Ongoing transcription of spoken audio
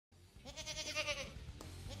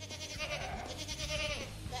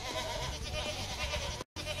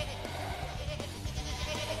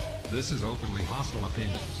This is Openly Hostile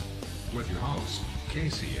Opinions, with your hosts,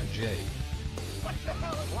 Casey and Jay. What the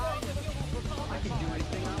hell is wrong with you? I can do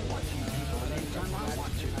anything I want to, people, at any time I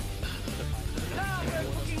want to. Now we're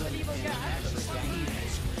looking at evil guys. The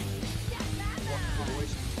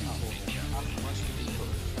voice of people up must be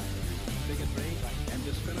heard. Bigotry and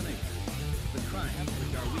discrimination. The crimes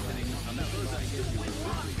which are weakening America.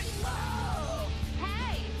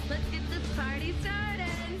 Hey, let's get this party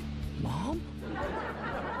started. Mom?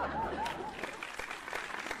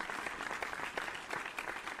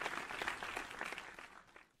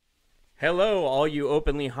 Hello, all you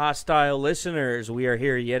openly hostile listeners. We are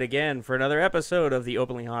here yet again for another episode of the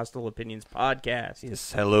Openly Hostile Opinions podcast.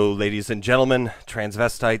 Yes, hello, ladies and gentlemen,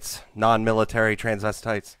 transvestites, non-military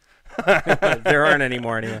transvestites. There aren't any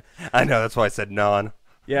more anyway. I know, that's why I said non.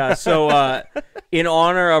 Yeah, so in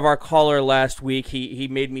honor of our caller last week, he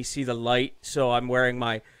made me see the light, so I'm wearing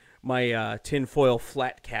my tinfoil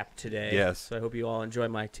flat cap today. Yes. So I hope you all enjoy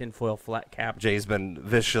my tinfoil flat cap. Jay's been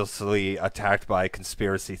viciously attacked by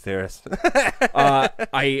conspiracy theorists.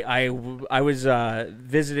 I was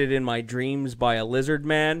visited in my dreams by a lizard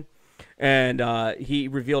man, and he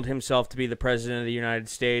revealed himself to be the president of the United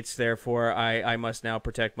States. Therefore, I must now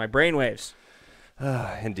protect my brainwaves.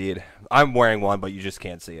 Indeed. I'm wearing one, but you just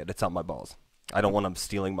can't see it. It's on my balls. I don't want them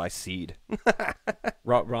stealing my seed.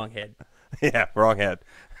 Wrong head. Yeah, wrong head.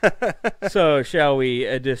 So, shall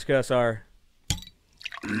we discuss our...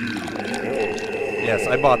 Yes,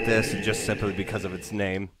 I bought this just simply because of its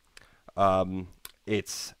name.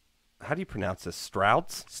 It's... How do you pronounce this?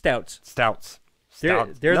 Stouts? Stouts. Stouts. They're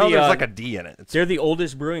No, the, there's like a D in it. They're the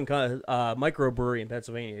oldest microbrewery in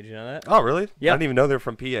Pennsylvania. Did you know that? Oh, really? Yeah. I didn't even know they're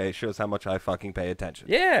from PA. It shows how much I fucking pay attention.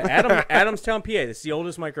 Yeah, Adamstown, PA. It's the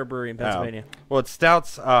oldest microbrewery in Pennsylvania. Oh. Well, it's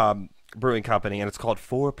Stout's brewing company, and it's called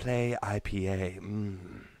Fourplay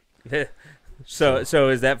IPA. So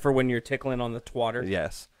is that for when you're tickling on the twatter?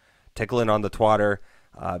 Yes. Tickling on the twatter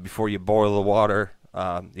before you boil the water.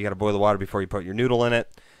 You got to boil the water before you put your noodle in it.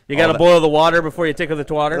 You got to boil the water before you tickle the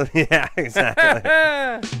twatter? Yeah,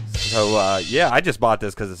 exactly. So, yeah, I just bought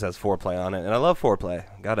this because it says Fourplay on it, and I love Fourplay.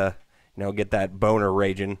 Got to, get that boner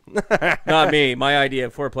raging. Not me. My idea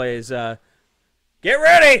of foreplay is, get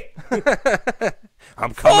ready!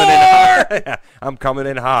 I'm coming in hot. I'm coming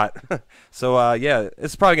in hot. So, yeah,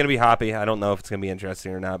 it's probably going to be hoppy. I don't know if it's going to be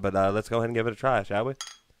interesting or not, but let's go ahead and give it a try, shall we?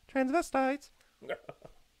 Transvestites.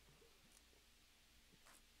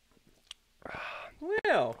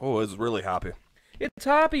 Well, Oh, it's really hoppy. it's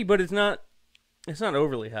hoppy, but it's not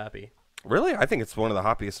overly hoppy. Really? I think it's one of the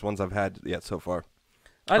hoppiest ones I've had yet so far.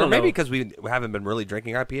 I don't know. Maybe because we haven't been really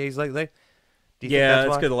drinking IPAs lately. Do you think Yeah, that's it's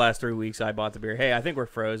why? because the last 3 weeks I bought the beer. Hey, I think we're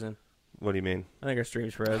frozen. What do you mean? I think our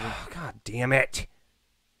stream's frozen. Oh, God damn it.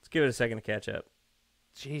 Let's give it a second to catch up.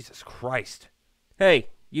 Jesus Christ. Hey,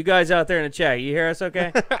 you guys out there in the chat, you hear us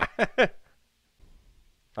okay?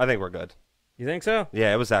 I think we're good. You think so?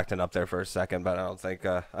 Yeah, it was acting up there for a second, but I don't think,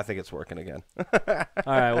 I think it's working again. All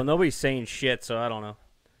right, well, nobody's saying shit, so I don't know.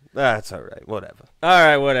 That's all right. Whatever. All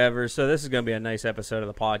right, whatever. So this is going to be a nice episode of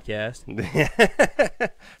the podcast.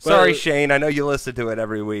 Sorry, Shane. I know you listen to it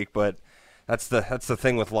every week, but that's the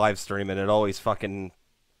thing with live streaming. It always fucking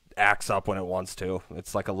acts up when it wants to.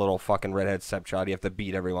 It's like a little fucking redhead stepchild you have to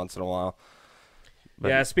beat every once in a while. But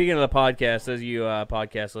Yeah, speaking of the podcast, those of you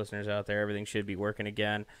podcast listeners out there, everything should be working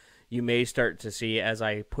again. You may start to see, as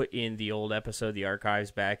I put in the old episode, the archives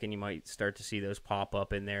back, and you might start to see those pop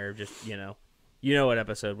up in there. Just, you know what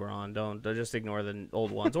episode we're on. Don't just ignore the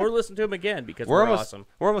old ones, or listen to them again, because we're awesome.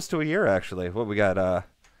 We're almost to a year, actually. What, we got,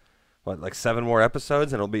 like 7 more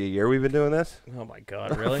episodes, and it'll be a year we've been doing this? Oh, my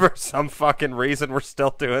God, really? For some fucking reason, we're still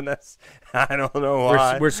doing this. I don't know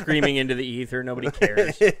why. We're screaming into the ether. Nobody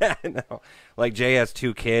cares. Yeah, I know. Like, Jay has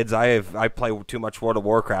 2 kids. I play too much World of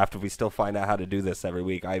Warcraft. If we still find out how to do this every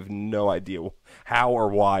week, I have no idea how or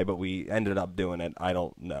why, but we ended up doing it. I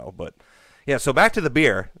don't know, but... Yeah, so back to the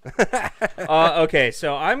beer. Okay,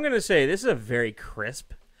 so I'm going to say this is a very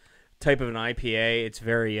crisp type of an IPA. It's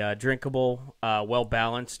very drinkable,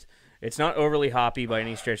 well-balanced. It's not overly hoppy by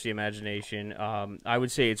any stretch of the imagination. I would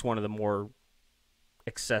say it's one of the more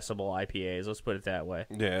accessible IPAs. Let's put it that way.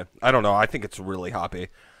 Yeah, I don't know. I think it's really hoppy.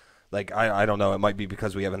 Like, I don't know. It might be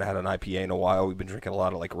because we haven't had an IPA in a while. We've been drinking a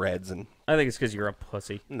lot of, like, reds and... I think it's because you're a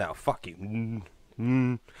pussy. No, fuck you.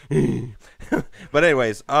 But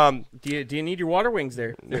anyways, Do you need your water wings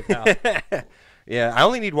there pal? yeah, I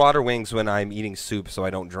only need water wings when I'm eating soup so I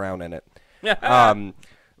don't drown in it.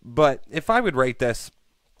 But if I would rate this,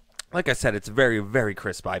 like I said, it's a very, very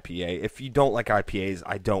crisp IPA. If you don't like IPAs,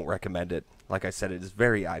 I don't recommend it. Like I said, it is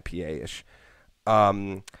very IPA-ish.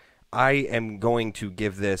 I am going to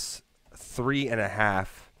give this 3.5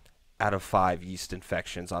 out of 5 yeast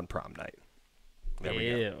infections on prom night. There we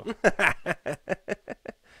Ew. go.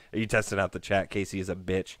 Are you testing out the chat? Casey is a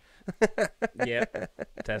bitch. Yep.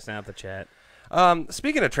 Testing out the chat.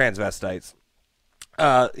 Speaking of transvestites,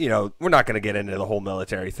 we're not going to get into the whole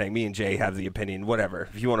military thing. Me and Jay have the opinion, whatever.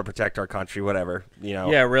 If you want to protect our country, whatever,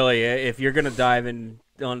 Yeah, really. If you're going to dive in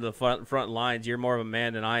onto the front lines, you're more of a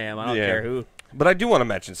man than I am. I don't care who. But I do want to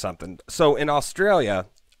mention something. So in Australia,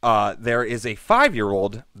 there is a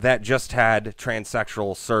 5-year-old that just had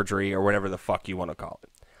transsexual surgery or whatever the fuck you want to call it.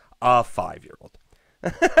 A 5-year-old.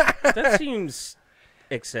 That seems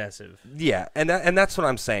excessive. Yeah, and that's what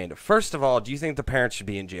I'm saying. First of all, do you think the parents should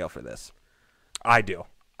be in jail for this? I do.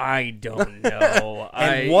 I don't know.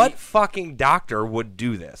 And what fucking doctor would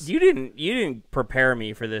do this? You didn't prepare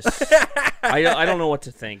me for this. I don't know what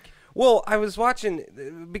to think. Well, I was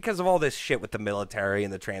watching because of all this shit with the military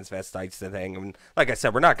and the transvestites thing. And like I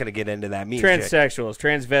said, we're not going to get into that. Transsexuals,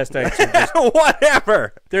 transvestites are just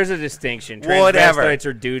whatever. There's a distinction. Whatever. Transvestites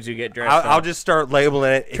are dudes who get dressed I'll up. just start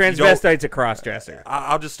labeling it. Transvestite's a cross-dresser.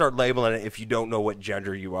 I'll just start labeling it if you don't know what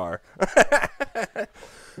gender you are.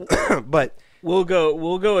 But we'll go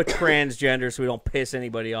with transgender so we don't piss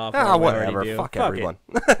anybody off. Whatever. Fuck everyone.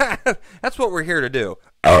 That's what we're here to do.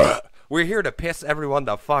 We're here to piss everyone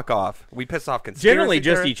the fuck off. We piss off conspiracy generally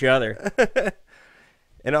just each other.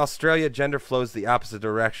 In Australia, gender flows the opposite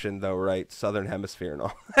direction, though, right? Southern hemisphere and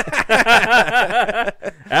all.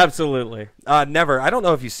 Absolutely. Never. I don't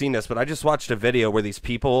know if you've seen this, but I just watched a video where these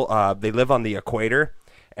people, they live on the equator,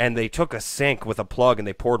 and they took a sink with a plug and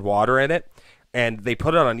they poured water in it, and they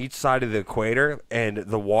put it on each side of the equator, and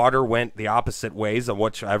the water went the opposite ways of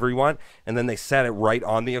whichever you want, and then they set it right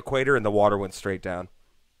on the equator, and the water went straight down.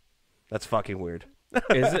 That's fucking weird.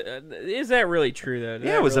 Is that really true, though?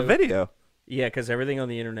 Yeah, it was a video. Yeah, because everything on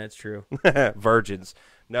the internet's true. Virgins.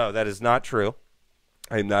 No, that is not true.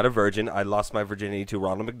 I am not a virgin. I lost my virginity to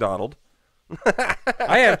Ronald McDonald.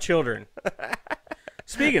 I have children.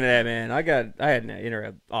 Speaking of that, man, I had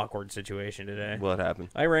an awkward situation today. What happened?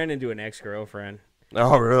 I ran into an ex-girlfriend.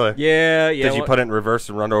 Oh, really? Yeah. Did you put it in reverse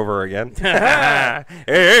and run over again?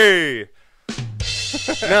 Hey!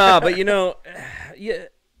 Nah, but yeah.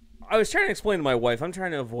 I was trying to explain to my wife, I'm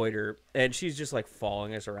trying to avoid her, and she's just like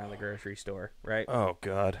following us around the grocery store, right? Oh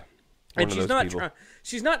God! And she's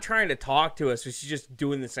not trying to talk to us, but she's just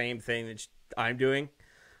doing the same thing that I'm doing,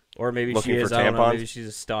 or maybe Looking she is. for I don't know. tampons? Maybe she's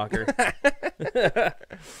a stalker.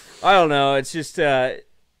 I don't know. It's just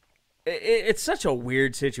it's such a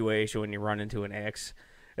weird situation when you run into an ex.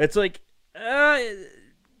 It's like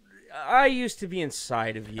I used to be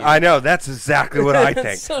inside of you. I know, that's exactly what I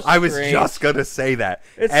think. So I was strange. just going to say that.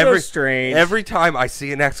 It's so strange. Every time I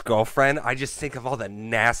see an ex-girlfriend, I just think of all the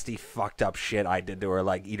nasty, fucked up shit I did to her,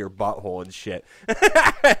 like eat her butthole and shit.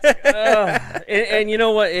 And you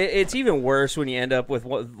know what? It's even worse when you end up with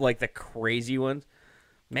like the crazy ones.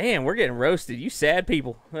 Man, we're getting roasted. You sad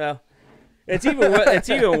people. Well, it's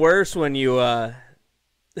even worse when you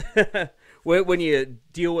when you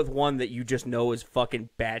deal with one that you just know is fucking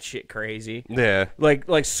batshit crazy. Yeah.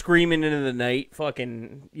 Like screaming into the night,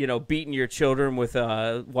 fucking, beating your children with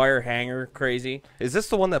a wire hanger crazy. Is this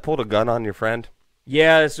the one that pulled a gun on your friend?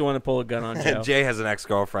 Yeah, that's the one that pulled a gun on Joe. Jay has an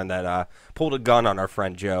ex-girlfriend that pulled a gun on our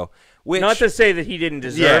friend Joe. Which, not to say that he didn't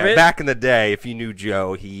deserve it. Back in the day, if you knew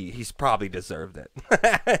Joe, he's probably deserved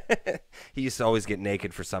it. He used to always get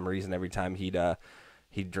naked for some reason every time he'd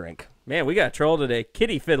drink. Man, we got a troll today.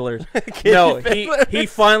 Kitty fiddlers. Fiddlers. He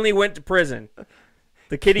finally went to prison.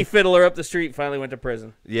 The kitty fiddler up the street finally went to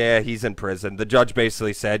prison. Yeah, he's in prison. The judge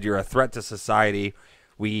basically said, "You're a threat to society.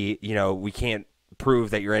 We can't prove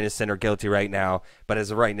that you're innocent or guilty right now, but as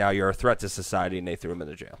of right now, you're a threat to society," and they threw him in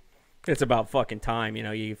the jail. It's about fucking time,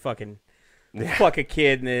 you fucking fuck a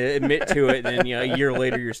kid and admit to it, and then a year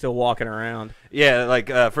later you're still walking around. Yeah, like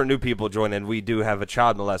for new people joining, we do have a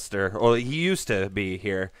child molester. Well, he used to be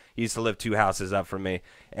here. He used to live 2 houses up from me,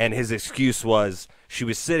 and his excuse was she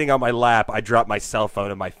was sitting on my lap. I dropped my cell phone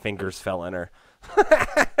and my fingers fell in her.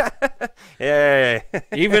 Yay!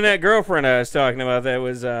 Even that girlfriend I was talking about that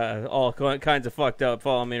was all kinds of fucked up,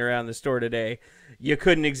 following me around the store today. You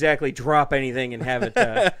couldn't exactly drop anything and have it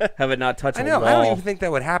not touch a wall. I don't even think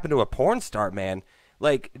that would happen to a porn star, man.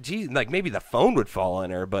 Like, geez, like maybe the phone would fall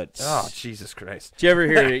in her, but oh, Jesus Christ! Did you ever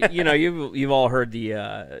hear? You've all heard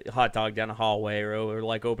the hot dog down a hallway or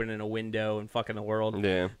like opening a window and fucking the world.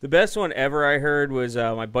 Yeah. The best one ever I heard was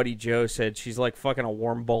my buddy Joe said she's like fucking a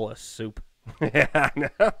warm bowl of soup. Yeah, I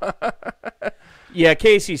know. Yeah,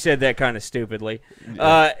 Casey said that kind of stupidly.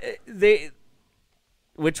 Yeah.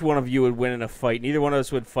 Which one of you would win in a fight? Neither one of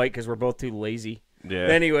us would fight because we're both too lazy. Yeah.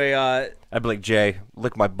 Anyway, I'd be like, Jay,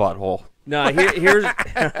 lick my butthole. no,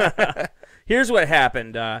 here's what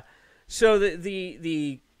happened. So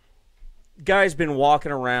the guy's been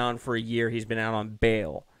walking around for a year. He's been out on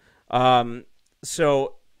bail.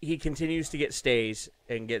 So he continues to get stays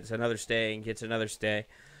and gets another stay and gets another stay.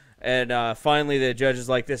 And finally the judge is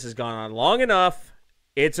like, this has gone on long enough.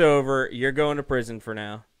 It's over. You're going to prison for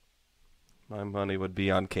now. My money would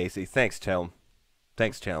be on Casey. Thanks, Chelm.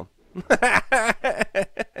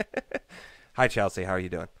 Hi, Chelsea. How are you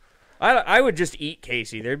doing? I would just eat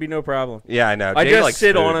Casey. There'd be no problem. Yeah, I know. I Jay just likes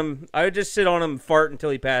sit food. on him. I would just sit on him, fart until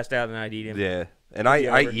he passed out, and I'd eat him. Yeah, and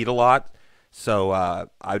I eat a lot, so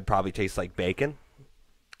I'd probably taste like bacon.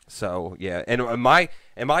 So yeah, and my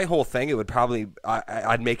whole thing, it would probably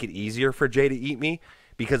I'd make it easier for Jay to eat me,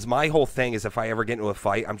 because my whole thing is if I ever get into a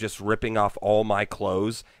fight, I'm just ripping off all my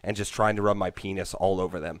clothes and just trying to rub my penis all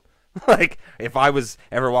over them. Like if I was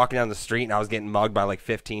ever walking down the street and I was getting mugged by like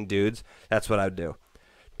 15 dudes, that's what I'd do.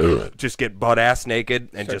 Just get butt ass naked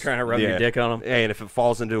and Start just trying to rub your dick on them. And if it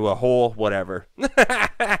falls into a hole, whatever.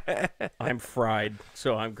 I'm fried,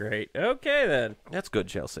 so I'm great. Okay then. That's good,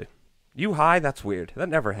 Chelsea. You high? That's weird. That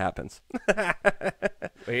never happens.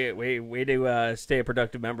 Way to stay a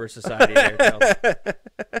productive member of society there, Chelsea.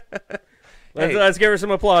 Let's give her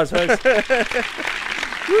some applause, folks.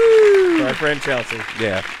 Woo! For our friend Chelsea.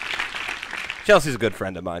 Yeah. Chelsea's a good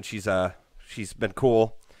friend of mine. She's been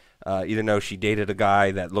cool. Even though she dated a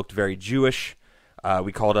guy that looked very Jewish.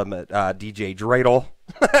 We called him DJ Dreidel.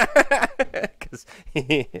 Because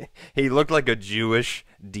he looked like a Jewish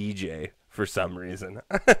DJ for some reason.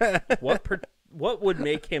 What would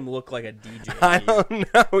make him look like a DJ? I don't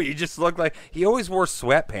know. He just looked like he always wore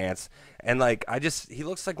sweatpants, and like he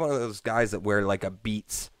looks like one of those guys that wear like a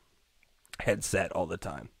Beats headset all the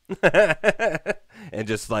time, and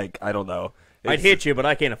just like I don't know. I'd hit you, but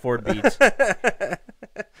I can't afford Beats.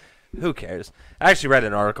 Who cares? I actually read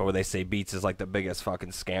an article where they say Beats is like the biggest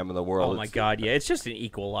fucking scam in the world. Oh my god, yeah, it's just an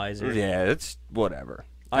equalizer. Yeah, it's whatever.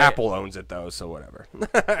 Apple owns it though, so whatever.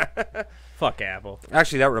 Fuck Apple.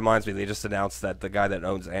 Actually, that reminds me, they just announced that the guy that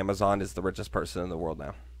owns Amazon is the richest person in the world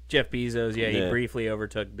now. Jeff Bezos, he briefly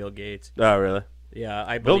overtook Bill Gates. Oh, really? Yeah,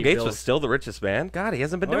 I Bill believe Gates was still the richest man. God, he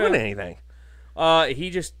hasn't been doing anything. He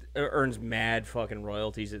just earns mad fucking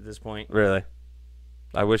royalties at this point. Really?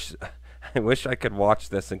 I wish I could watch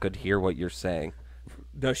this and could hear what you're saying.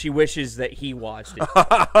 No, she wishes that he watched it.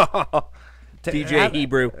 DJ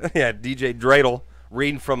Hebrew. Yeah, DJ Dreidel,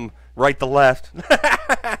 reading from right to left.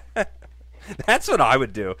 That's what I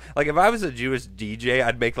would do. Like, if I was a Jewish DJ,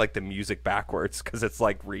 I'd make, like, the music backwards, because it's,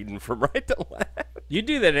 like, reading from right to left. You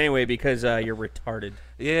do that anyway because you're retarded.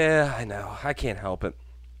 Yeah, I know. I can't help it.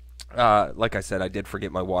 Like I said, I did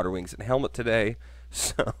forget my water wings and helmet today,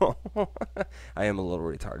 so I am a little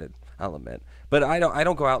retarded, I'll admit. But I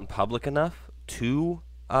don't go out in public enough to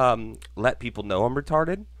let people know I'm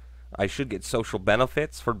retarded. I should get social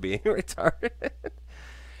benefits for being retarded.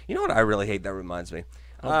 You know what I really hate? That reminds me.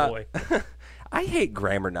 Oh, boy. I hate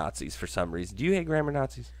grammar Nazis for some reason. Do you hate grammar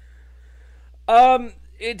Nazis?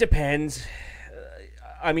 It depends.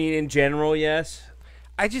 I mean, in general, yes.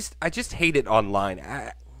 I just hate it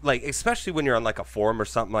online. Like, especially when you're on, like, a forum or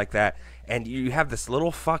something like that, and you have this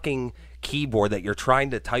little fucking keyboard that you're trying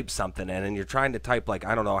to type something in, and you're trying to type, like,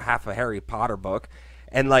 I don't know, half a Harry Potter book,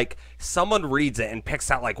 and, like, someone reads it and picks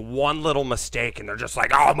out, like, one little mistake, and they're just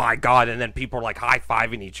like, oh, my God, and then people are, like,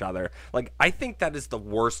 high-fiving each other. Like, I think that is the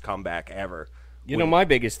worst comeback ever. You know, the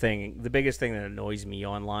biggest thing that annoys me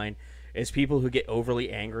online is people who get overly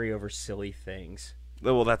angry over silly things.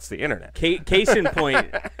 Well, that's the internet. Case in point,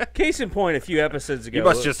 a few episodes ago. You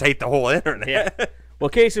must just hate the whole internet. Yeah. Well,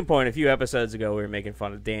 case in point, a few episodes ago, we were making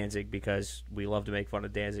fun of Danzig because we love to make fun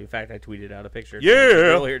of Danzig. In fact, I tweeted out a picture of Danzig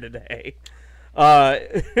earlier today.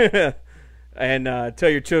 And tell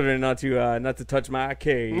your children not to touch my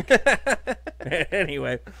cake.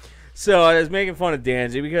 Anyway, so I was making fun of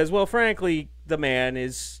Danzig because, well, frankly, the man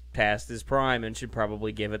is past his prime and should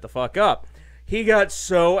probably give it the fuck up. He got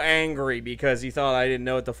so angry because he thought I didn't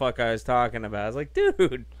know what the fuck I was talking about. I was like,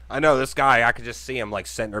 dude. I know this guy. I could just see him, like,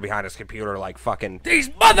 sitting there behind his computer, like, fucking...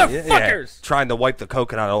 These motherfuckers! Yeah, trying to wipe the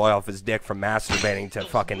coconut oil off his dick from masturbating to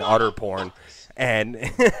fucking utter porn. And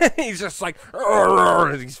he's just like...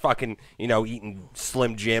 He's fucking, eating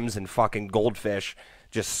Slim Jims and fucking goldfish.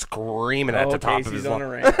 Just screaming at the top of his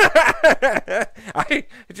lungs.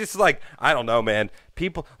 I don't know, man.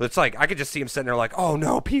 People, it's like, I could just see him sitting there like, oh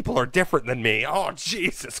no, people are different than me. Oh,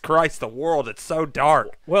 Jesus Christ, the world, it's so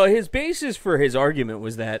dark. Well, his basis for his argument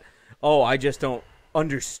was that, I just don't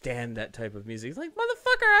understand that type of music. He's like,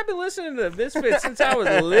 motherfucker, I've been listening to Misfits since I was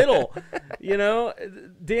little.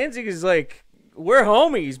 Danzig is like, we're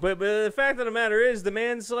homies, but the fact of the matter is, the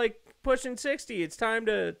man's like pushing 60. It's time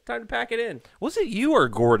to pack it in. Was it you or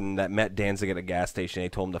Gordon that met Danzig at a gas station? And they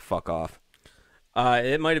told him to fuck off.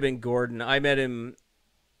 It might have been Gordon. I met him.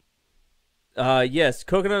 Yes,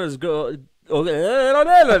 coconut is good. Words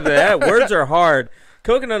are hard.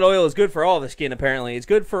 Coconut oil is good for all the skin. Apparently, it's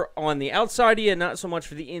good for on the outside of you, not so much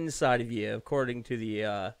for the inside of you, according to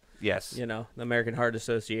the yes, the American Heart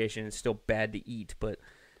Association. It's still bad to eat, but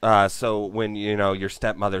so when your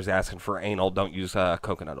stepmother's asking for anal, don't use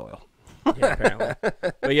coconut oil. Yeah, apparently.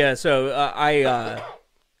 But yeah, so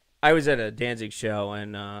I was at a Danzig show,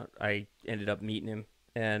 and I ended up meeting him,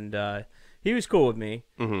 and he was cool with me.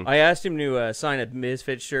 Mm-hmm. I asked him to sign a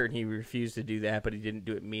Misfits shirt, and he refused to do that, but he didn't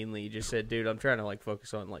do it meanly. He just said, dude, I'm trying to like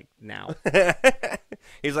focus on like now.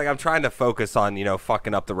 He's like, I'm trying to focus on,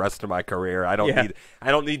 fucking up the rest of my career. I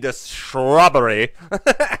don't need this shrubbery.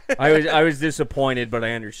 I was disappointed, but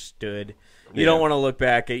I understood. You don't want to look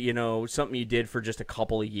back at, something you did for just a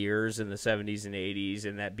couple of years in the 70s and 80s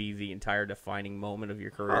and that be the entire defining moment of your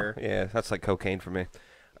career. Yeah, that's like cocaine for me.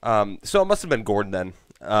 So it must have been Gordon then.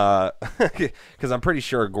 Because I'm pretty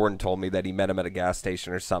sure Gordon told me that he met him at a gas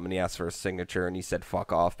station or something. He asked for a signature, and he said,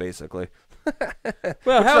 fuck off, basically.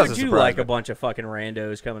 Well, how would you like a bunch of fucking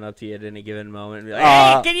randos coming up to you at any given moment and be like,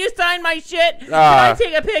 hey, can you sign my shit? Can I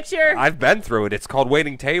take a picture? I've been through it. It's called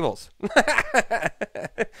waiting tables.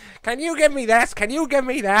 Can you give me this? Can you give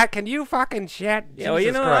me that? Can you fucking shit? Yeah,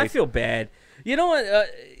 well, I feel bad. You know what?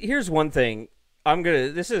 Here's one thing.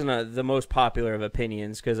 This isn't the most popular of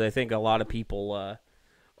opinions because I think a lot of people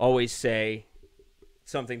always say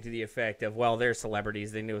something to the effect of, well, they're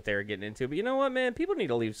celebrities. They knew what they were getting into. But you know what, man? People need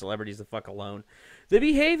to leave celebrities the fuck alone. The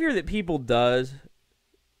behavior that people does,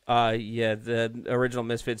 the original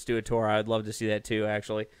Misfits do a tour. I'd love to see that too,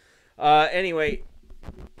 actually. Anyway,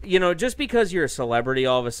 just because you're a celebrity,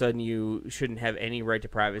 all of a sudden you shouldn't have any right to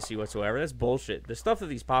privacy whatsoever. That's bullshit. The stuff that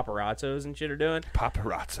these paparazzos and shit are doing.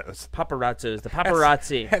 Paparazzos, the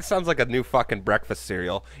paparazzi. That sounds like a new fucking breakfast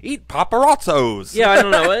cereal. Eat paparazzos. Yeah, I don't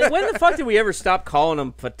know. When the fuck did we ever stop calling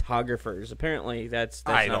them photographers? Apparently, that's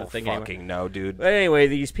I not don't a thing fucking anymore. know, dude. But anyway,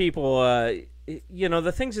 these people,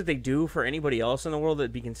 the things that they do for anybody else in the world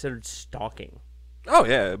that'd be considered stalking. Oh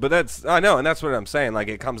yeah, but I know, and that's what I'm saying. Like,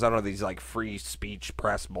 it comes out of these like free speech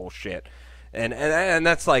press bullshit, and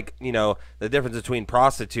that's like the difference between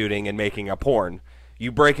prostituting and making a porn.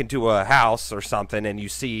 You break into a house or something, and you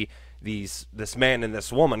see this man and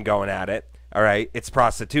this woman going at it. All right, it's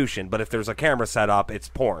prostitution. But if there's a camera set up, it's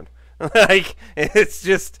porn. Like, it's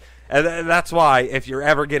just, and that's why if you're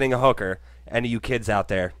ever getting a hooker, any of you kids out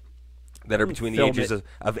there that are between the ages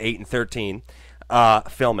of 8 and 13,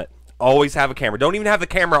 film it. Always have a camera. Don't even have the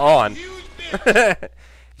camera on.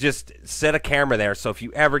 Just set a camera there, so if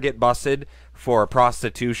you ever get busted for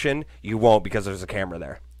prostitution, you won't because there's a camera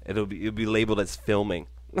there. It'll be labeled as filming.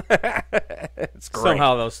 It's great.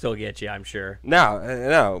 Somehow they'll still get you, I'm sure.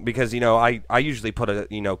 No, because I usually put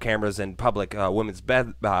cameras in public women's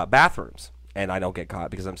bathrooms, and I don't get caught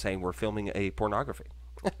because I'm saying we're filming a pornography.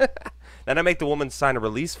 Then I make the woman sign a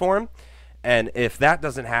release form. And if that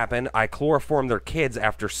doesn't happen, I chloroform their kids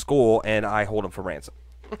after school, and I hold them for ransom.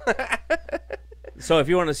 So if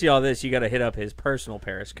you want to see all this, you got to hit up his personal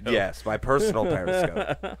Periscope. Yes, my personal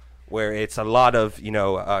Periscope, where it's a lot of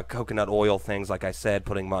coconut oil things, like I said,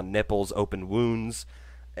 putting them on nipples, open wounds,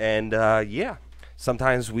 and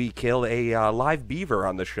sometimes we kill a live beaver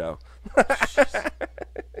on the show.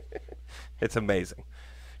 It's amazing.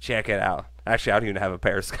 Check it out. Actually, I don't even have a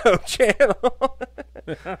Periscope channel.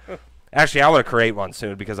 Actually, I want to create one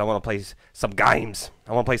soon because I want to play some games.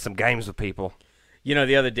 I want to play some games with people.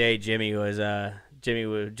 The other day, Jimmy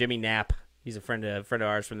Knapp. He's a friend of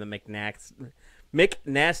ours from the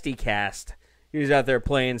McNasty Cast. He was out there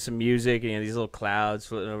playing some music, and these little clouds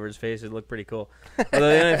floating over his face. It looked pretty cool.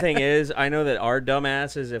 Although the other thing is, I know that our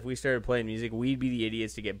dumbasses, if we started playing music, we'd be the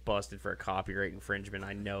idiots to get busted for a copyright infringement.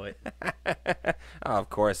 I know it. Oh, of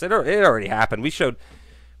course, it already happened. We showed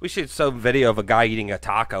some video of a guy eating a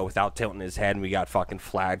taco without tilting his head, and we got fucking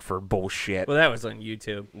flagged for bullshit. Well, that was on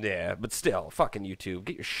YouTube. Yeah, but still, fucking YouTube.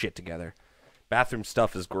 Get your shit together. Bathroom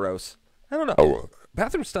stuff is gross. I don't know.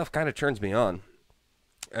 Bathroom stuff kind of turns me on.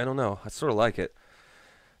 I don't know. I sort of like it.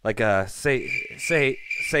 Like, say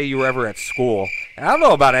you were ever at school. I don't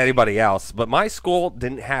know about anybody else, but my school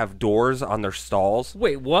didn't have doors on their stalls.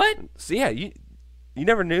 Wait, what? So, yeah, you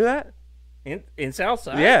never knew that? In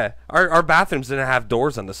Southside? Yeah. Our bathrooms didn't have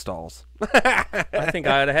doors on the stalls. I think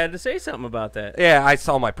I'd have had to say something about that. Yeah, I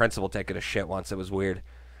saw my principal taking a shit once. It was weird. I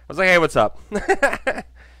was like, hey, what's up?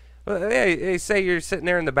 They say you're sitting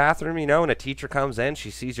there in the bathroom, and a teacher comes in.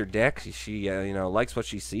 She sees your dick. She likes what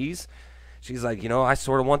she sees. She's like, I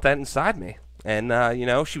sort of want that inside me. And,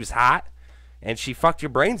 she was hot, and she fucked your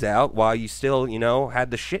brains out while you still,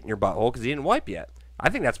 had the shit in your butthole because you didn't wipe yet. I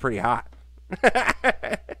think that's pretty hot.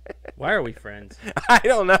 Why are we friends? I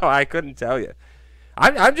don't know. I couldn't tell you.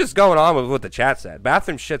 I'm just going on with what the chat said.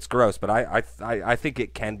 Bathroom shit's gross, but I think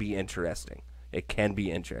it can be interesting. It can be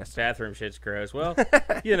interesting. Bathroom shit's gross. Well,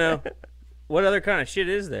 what other kind of shit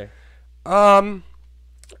is there? I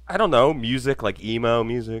don't know. Music, like emo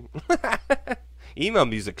music. Emo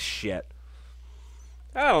music's shit.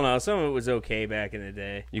 I don't know. Some of it was okay back in the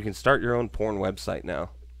day. You can start your own porn website now.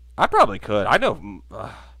 I probably could. I know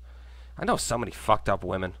so many fucked up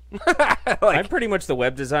women. I'm pretty much the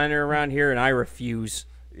web designer around here, and I refuse.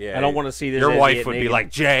 Yeah, I don't want to see this. Your wife would be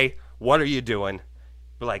like, Jay, what are you doing?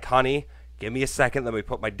 Be like, honey, give me a second. Let me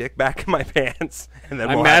put my dick back in my pants. And then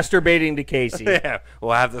I'm masturbating to Casey. Yeah,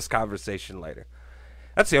 we'll have this conversation later.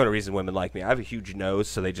 That's the only reason women like me. I have a huge nose,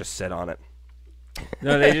 so they just sit on it.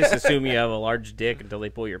 No, they just assume you have a large dick until they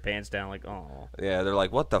pull your pants down like, oh. Yeah, they're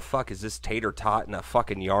like, what the fuck is this tater tot and a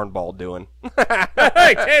fucking yarn ball doing?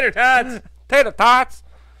 Hey, tater tots! Tater tots!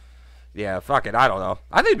 Yeah, fuck it. I don't know.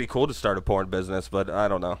 I think it'd be cool to start a porn business, but I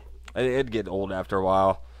don't know. It'd get old after a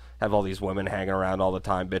while. Have all these women hanging around all the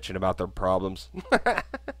time bitching about their problems.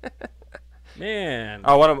 Man.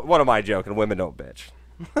 Oh, what am I joking? Women don't bitch.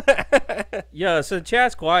 Yeah, so the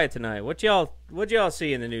chat's quiet tonight. What y'all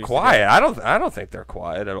see in the news? Quiet? Today? I don't think they're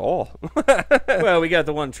quiet at all. Well, we got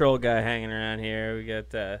the one troll guy hanging around here. We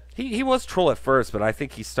got he was troll at first, but I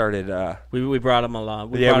think he started. We brought him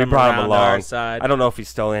along. We brought him along. Our side. I don't know if he's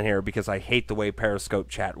still in here because I hate the way Periscope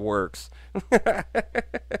chat works.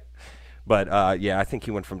 But yeah, I think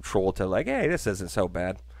he went from troll to like, hey, this isn't so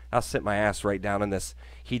bad. I'll sit my ass right down in this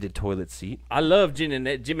heated toilet seat. I love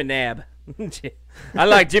Jimmy Nab. I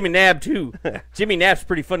like Jimmy Nab too. Jimmy Nab's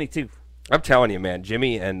pretty funny too. I'm telling you, man,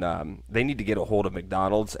 Jimmy and they need to get a hold of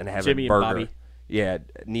McDonald's and have Jimmy a burger. And Bobby. Yeah,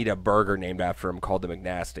 need a burger named after him called the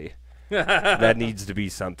McNasty. That needs to be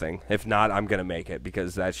something. If not, I'm gonna make it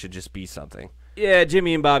because that should just be something. Yeah,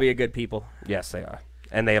 Jimmy and Bobby are good people. Yes, they are,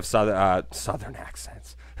 and they have southern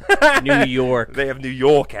accents. New York. They have New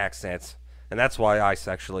York accents, and that's why I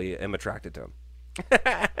sexually am attracted to them.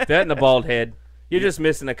 That and the bald head. You're just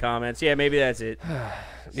missing the comments. Yeah, maybe that's it.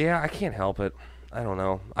 Yeah, I can't help it. I don't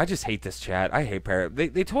know. I just hate this chat. I hate Parrot.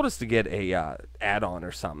 They told us to get a add-on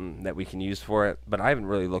or something that we can use for it, but I haven't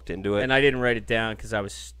really looked into it. And I didn't write it down because I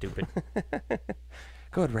was stupid.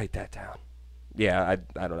 Go ahead, write that down. Yeah,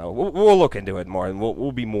 I don't know. We'll look into it more, and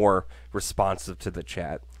we'll be more responsive to the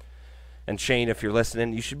chat. And Shane, if you're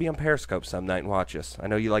listening, you should be on Periscope some night and watch us. I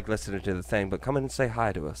know you like listening to the thing, but come in and say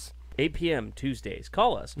hi to us. 8 p.m. Tuesdays.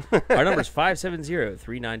 Call us. Our number's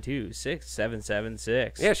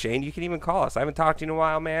 570-392-6776. Yeah, Shane, you can even call us. I haven't talked to you in a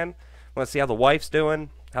while, man. Want to see how the wife's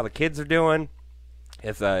doing, how the kids are doing,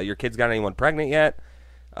 if your kid's got anyone pregnant yet.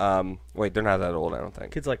 Wait, they're not that old, I don't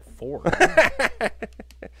think. Kid's like 4.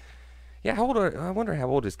 Yeah, how old I wonder how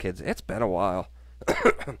old his kid's. It's been a while.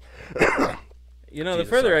 The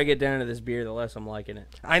further I get down to this beer, the less I'm liking it.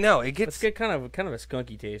 I know. It gets kind of a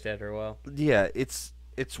skunky taste after a while. Yeah, it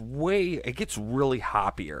gets really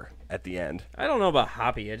hoppier at the end. I don't know about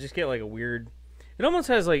hoppy. I just get like a weird. It almost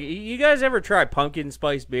has like. You guys ever try pumpkin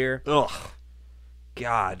spice beer? Ugh.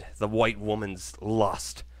 God, the white woman's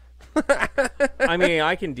lust. I mean,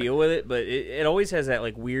 I can deal with it, but it always has that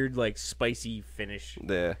like weird, like spicy finish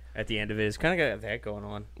at the end of it. It's kind of got that going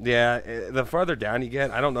on. Yeah, the farther down you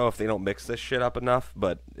get, I don't know if they don't mix this shit up enough,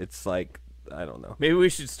 but it's like, I don't know. Maybe we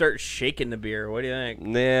should start shaking the beer. What do you think?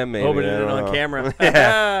 Yeah, maybe. Opening it on camera.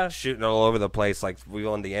 Yeah, shooting all over the place like we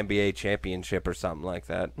won the NBA championship or something like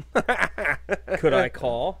that. Could I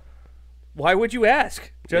call? Why would you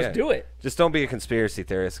ask? Just do it. Just don't be a conspiracy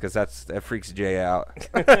theorist, because that freaks Jay out.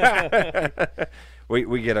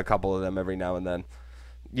 we get a couple of them every now and then.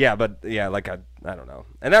 Yeah, but yeah, like I don't know.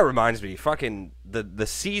 And that reminds me, fucking the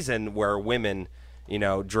season where women,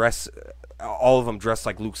 dress, all of them dress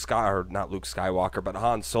like not Luke Skywalker, but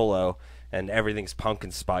Han Solo, and everything's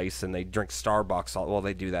pumpkin spice, and they drink Starbucks. Well,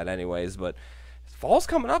 they do that anyways. But fall's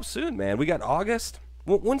coming up soon, man. We got August.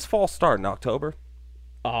 When's fall start? In October?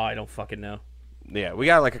 Oh, I don't fucking know. Yeah, we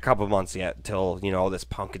got like a couple months yet till all this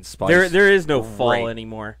pumpkin spice. There is no fall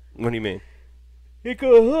anymore. What do you mean? It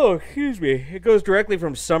goes. It goes directly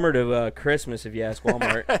from summer to Christmas. If you ask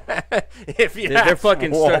Walmart. They're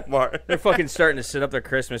fucking Walmart. They're fucking starting to set up their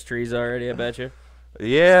Christmas trees already. I bet you.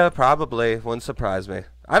 Yeah, probably. Wouldn't surprise me.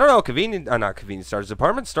 I don't know. Not convenience stores.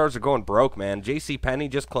 Department stores are going broke, man. JCPenney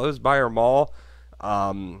just closed by our mall.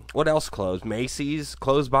 What else closed? Macy's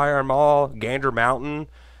closed by our mall. Gander Mountain.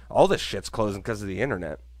 All this shit's closing because of the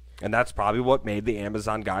internet. And that's probably what made the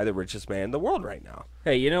Amazon guy the richest man in the world right now.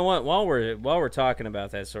 Hey, you know what? While we're talking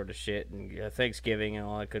about that sort of shit and Thanksgiving and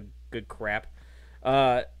all that good crap,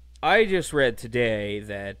 I just read today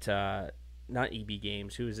that not EB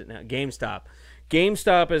Games, who is it now? GameStop.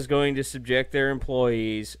 GameStop is going to subject their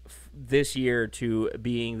employees this year to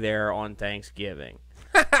being there on Thanksgiving.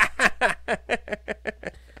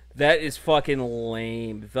 That is fucking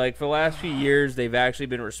lame. Like, for the last few years, they've actually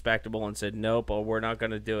been respectable and said, nope, we're not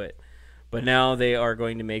going to do it. But now they are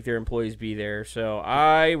going to make their employees be there. So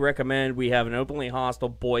I recommend we have an openly hostile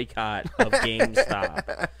boycott of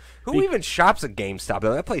GameStop. Who even shops at GameStop?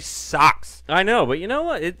 That place sucks. I know, but you know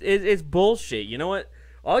what? It's bullshit. You know what?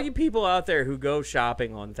 All you people out there who go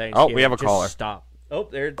shopping on Thanksgiving, we have a just caller. Stop. Oh,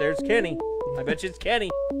 there's Kenny. I bet you it's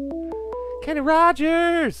Kenny. Kenny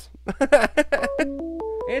Rogers.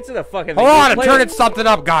 Answer the fucking Hold thing. on, I'm turning something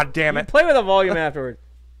up, God damn it. Play with the volume afterward.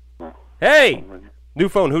 Hey! New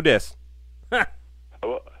phone, who dis?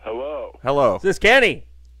 Hello. Hello. Is this Kenny?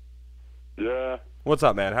 Yeah. What's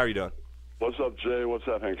up, man? How are you doing? What's up, Jay? What's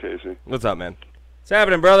happening, Casey? What's up, man? What's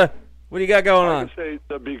happening, brother? What do you got going I on? can say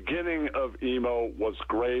the beginning of emo was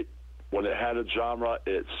great. When it had a genre,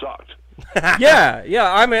 it sucked. yeah,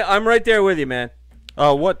 I'm right there with you, man.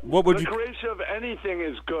 What would The you... creation of anything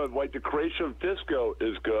is good. Like the creation of disco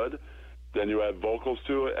is good. Then you add vocals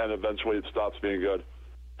to it, and eventually it stops being good.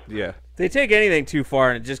 Yeah. They take anything too far,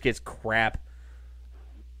 and it just gets crap.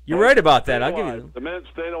 You're right about that. I'll give you... The minute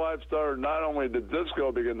Staying Alive started, not only did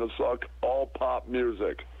disco begin to suck, all pop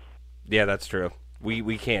music. Yeah, that's true.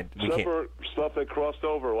 We can't... Except for stuff that crossed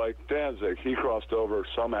over, like Danzig. He crossed over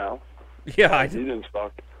somehow. Yeah, I He did. didn't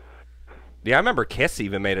suck. Yeah, I remember Kiss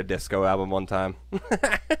even made a disco album one time.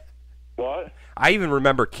 What? I even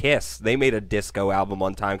remember Kiss. They made a disco album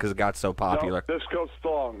one time because it got so popular. No, disco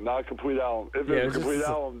song, not a complete album. If Yeah, it it was a was complete just-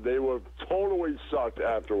 album, they would have totally sucked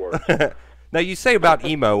afterwards. Now, you say about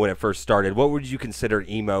emo when it first started. What would you consider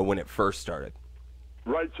emo when it first started?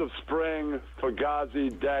 Rites of Spring,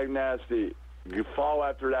 Fugazi, Dag Nasty. You fall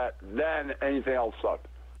after that, then anything else sucked.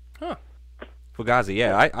 Fugazi,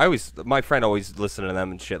 yeah. I always... My friend always listened to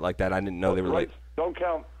them and shit like that. I didn't know they were like... Don't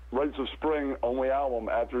count Rites of Spring, only album.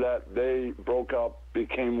 After that, they broke up,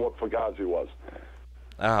 became what Fugazi was.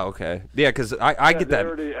 Oh, okay. Yeah, because I get that...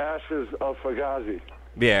 They're the ashes of Fugazi.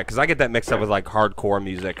 Yeah, because I get that mixed up with, like, hardcore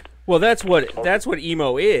music. Well, that's what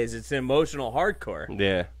emo is. It's emotional hardcore.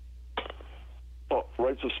 Yeah. Well,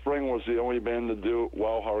 Rites of Spring was the only band to do it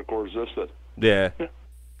while hardcore existed. Yeah.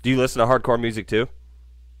 Do you listen to hardcore music, too?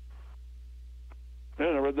 Yeah,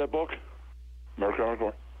 I read that book, American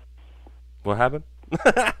Hardcore. What happened?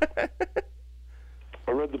 I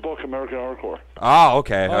read the book, American Hardcore. Oh,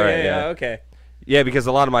 okay. Oh, All right, yeah, okay. Yeah, because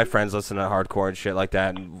a lot of my friends listen to hardcore and shit like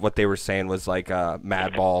that, and what they were saying was like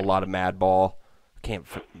Madball, a lot of Madball. I can't.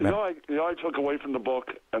 You know, I took away from the book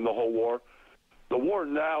and the whole war. The war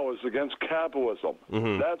now is against capitalism.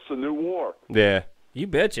 That's the new war. Yeah. You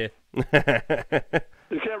betcha. You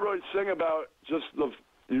can't really sing about just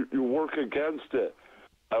you work against it.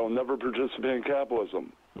 I will never participate in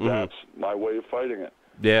capitalism. That's my way of fighting it.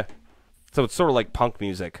 Yeah. So it's sort of like punk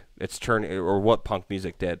music. It's turning, or what punk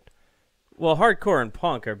music did. Well, hardcore and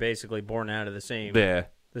punk are basically born out of the same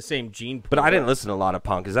gene pool. But I didn't listen to a lot of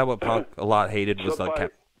punk. Is that what punk a lot hated was Except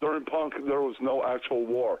like? during punk, there was no actual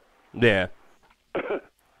war. Yeah.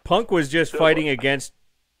 Punk was just fighting against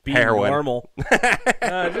being Heroin. normal.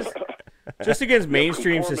 Just against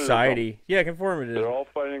mainstream conformism. society. Yeah, They're conformism. all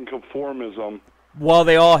fighting conformism. While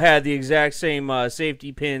they all had the exact same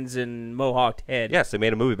safety pins and mohawked head. Yes, they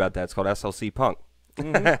made a movie about that. It's called SLC Punk.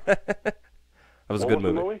 That was a What good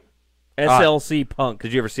was the movie. SLC Punk.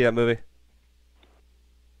 Did you ever see that movie?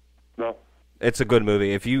 No. It's a good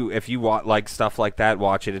movie. If you like stuff like that,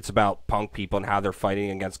 watch it. It's about punk people and how they're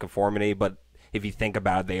fighting against conformity. But if you think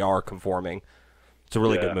about it, they are conforming. It's a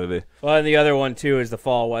really good movie. Well, and the other one, too, is the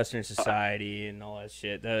Fall of Western Society and all that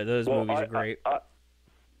shit. Those movies are great.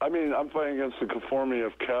 I mean, I'm fighting against the conformity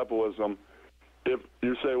of capitalism. If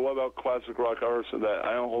you say, what about classic rock artists and that,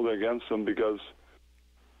 I don't hold it against them because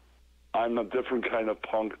I'm a different kind of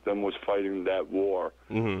punk than was fighting that war.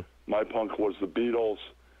 Mm-hmm. My punk was the Beatles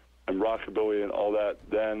and rockabilly and all that.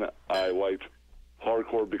 Then I liked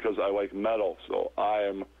hardcore because I like metal. So I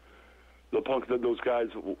am the punk that those guys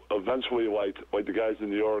eventually liked, like the guys in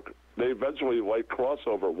New York. They eventually liked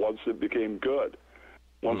crossover once it became good.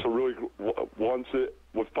 Once it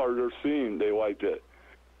was part of their scene, they liked it.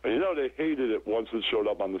 And you know, they hated it once it showed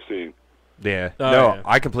up on the scene. Yeah. Oh, no, yeah.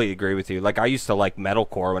 I completely agree with you. Like, I used to like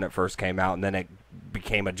metalcore when it first came out, and then it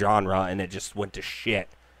became a genre, and it just went to shit.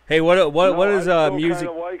 Hey, what is I still music?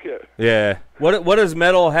 kind of like it. Yeah. What does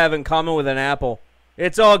metal have in common with an apple?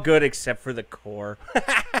 It's all good except for the core.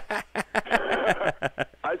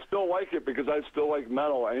 I still like it because I still like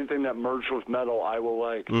metal. Anything that merged with metal, I will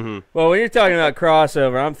like. Well, when you're talking about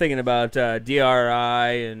crossover, I'm thinking about DRI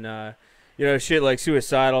and shit like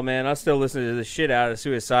Suicidal, man. I'll still listen to the shit out of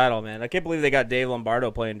Suicidal, man. I can't believe they got Dave Lombardo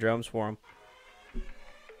playing drums for him.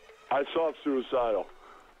 I saw Suicidal.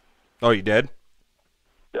 Oh, you did?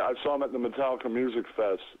 Yeah, I saw him at the Metallica Music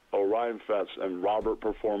Fest, Orion Fest, and Robert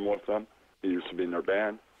performed with them. He used to be in their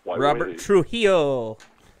band. Robert Trujillo.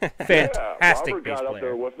 Fantastic yeah, Robert bass got up player.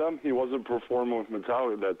 there with them. He wasn't performing with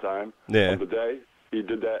Metallica at that time. Yeah. Of the day, he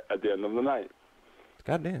did that at the end of the night.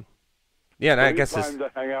 Goddamn. Yeah, and I guess time to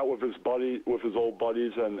hang out with his old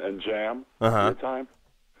buddies, and jam. Uh-huh. At the time.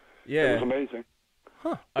 Yeah. It was amazing.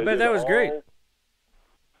 I bet that was great.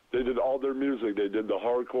 They did all their music. They did the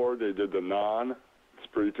hardcore. They did the non. It's a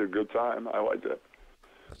pretty good time. I liked it.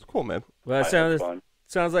 That's cool, man. Well, that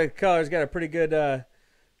sounds like Collar's got a pretty good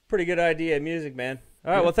idea of music, man.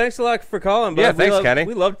 All right, well, thanks a lot for calling, bud. Yeah, thanks, Kenny.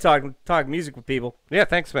 We love talk music with people. Yeah,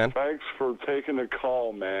 thanks, man. Thanks for taking the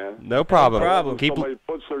call, man. No problem. No problem. Keep Somebody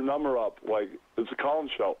puts their number up, like, it's a call-in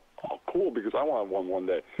show. Oh, cool, because I want one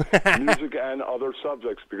day. Music and other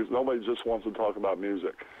subjects, because nobody just wants to talk about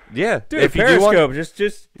music. Yeah. Dude, if you Periscope, do want,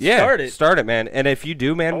 just start it. Start it, man. And if you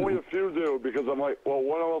do, man. Only a few do, because I'm like, well,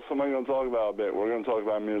 what else am I going to talk about a bit? We're going to talk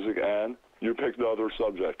about music, and you pick the other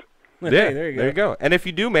subject. Yeah, Hey, there you go. And if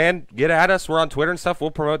you do, man, get at us. We're on Twitter and stuff. We'll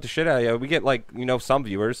promote the shit out of you. We get, like, some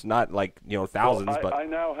viewers, not, like, thousands. Well, but I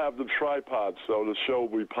now have the tripod, so the show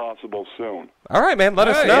will be possible soon. all right, man. Let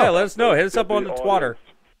us know. Yeah, let us know. Hit us up on the Twitter.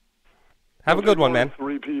 Have a good one, man.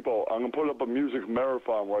 3 people. I'm going to put up a music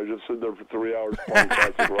marathon where I just sit there for 3 hours playing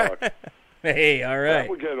classic rock. Hey, all right. That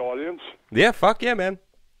would get audience. Yeah, fuck yeah, man.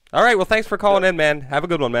 All right, well, thanks for calling in, man. Have a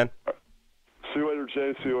good one, man. See you later,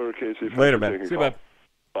 Jay. See you later, Casey. Thanks Later, for man. taking See you, call. bud.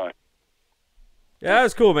 Bye. Yeah, that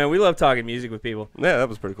was cool, man. We love talking music with people. Yeah, that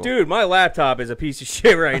was pretty cool. Dude, my laptop is a piece of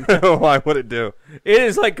shit right now. Why would it do? It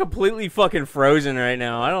is, like, completely fucking frozen right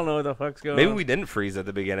now. I don't know what the fuck's going Maybe on. we didn't freeze at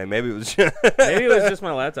the beginning. Maybe it was just... Maybe it was just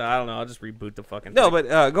my laptop. I don't know. I'll just reboot the fucking No, thing.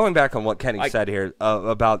 but going back on what Kenny said here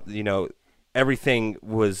about, everything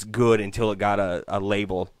was good until it got a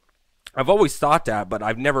label. I've always thought that, but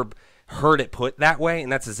I've never heard it put that way,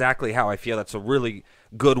 and that's exactly how I feel. That's a really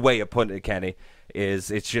good way of putting it, Kenny,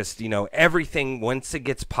 is it's just, everything, once it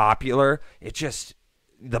gets popular, it just,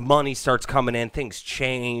 the money starts coming in, things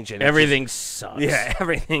change. And everything sucks. Yeah,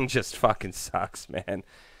 everything just fucking sucks, man.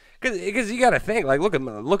 Because you got to think, like, look at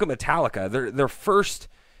Metallica. Their first,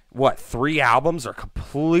 3 albums are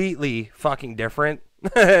completely fucking different,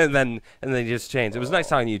 and then they just change. It was nice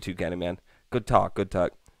talking to you too, Kenny, man. Good talk.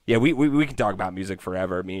 Yeah, we can talk about music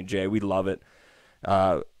forever. Me and Jay, we love it.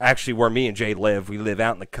 Actually, where me and Jay live, we live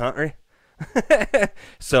out in the country.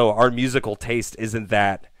 So our musical taste isn't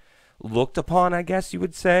that looked upon, I guess you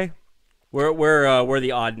would say. We're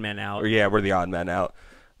the odd men out. Yeah, we're the odd men out.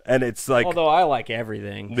 And it's like, although I like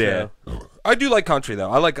everything. Yeah. So. I do like country, though.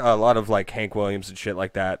 I like a lot of, like, Hank Williams and shit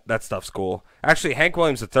like that. That stuff's cool. Actually, Hank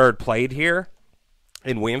Williams III played here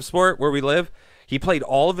in Williamsport, where we live. He played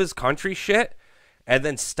all of his country shit and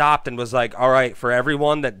then stopped and was like, all right, for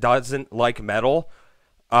everyone that doesn't like metal,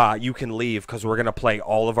 you can leave because we're going to play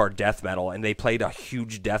all of our death metal. And they played a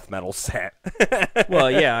huge death metal set. Well,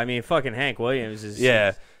 yeah, I mean, fucking Hank Williams is...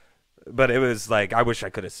 Yeah. But it was like, I wish I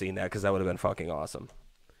could have seen that because that would have been fucking awesome.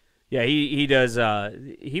 Yeah, he does.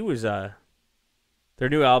 He was. Their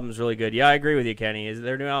new album's really good. Yeah, I agree with you, Kenny.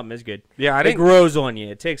 Their new album is good. Yeah, it grows on you.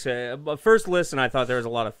 It takes a first listen. I thought there was a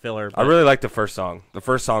lot of filler. I really like the first song. The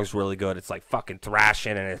first song's really good. It's like fucking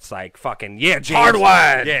thrashing, and it's like fucking James.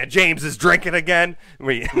 Hardwired. Yeah, James is drinking again.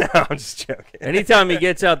 No, I'm just joking. Anytime he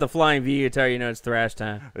gets out the flying V guitar, you know it's thrash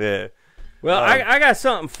time. Yeah. Well, I got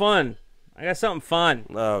something fun.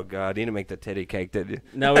 Oh God, you didn't make the titty cake, did you?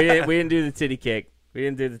 No, we didn't. We didn't do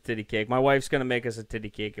the titty cake. My wife's gonna make us a titty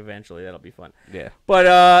cake eventually. That'll be fun. Yeah.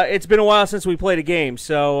 But it's been a while since we played a game.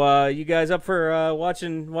 So you guys up for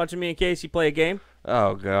watching me and Casey play a game?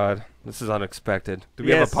 Oh God, this is unexpected. Do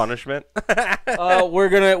we have a punishment? We're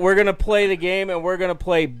gonna play the game, and we're gonna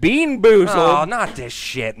play Bean Boozled. Oh, not this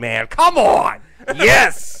shit, man! Come on!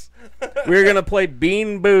 Yes. We're going to play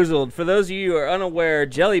Bean Boozled. For those of you who are unaware,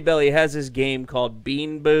 Jelly Belly has this game called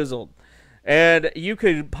Bean Boozled. And you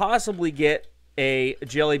could possibly get a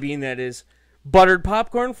jelly bean that is buttered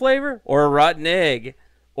popcorn flavor or a rotten egg.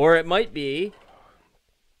 Or it might be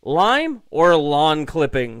lime or lawn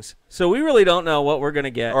clippings. So we really don't know what we're going to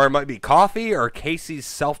get. Or it might be coffee or Casey's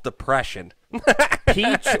self-depression.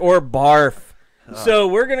 Peach or barf. So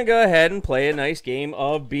we're gonna go ahead and play a nice game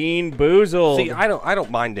of Bean Boozled. See, I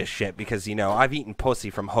don't mind this shit because, you know, I've eaten pussy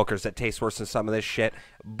from hookers that taste worse than some of this shit,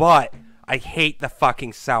 but I hate the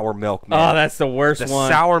fucking sour milk, man. Oh, that's the worst the one.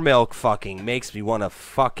 The sour milk fucking makes me want to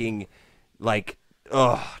fucking, like,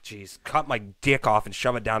 oh, jeez, cut my dick off and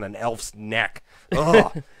shove it down an elf's neck.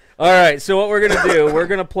 Ugh. All right, so what we're gonna do? We're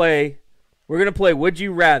gonna play Would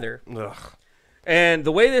You Rather. Ugh. And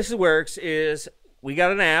the way this works is we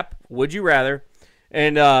got an app, Would You Rather,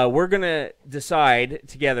 and we're going to decide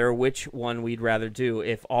together which one we'd rather do.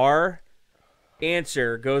 If our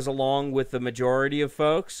answer goes along with the majority of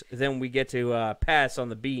folks, then we get to pass on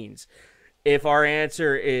the beans. If our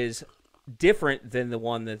answer is different than the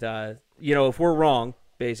one that, if we're wrong,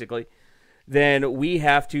 basically, then we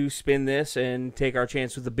have to spin this and take our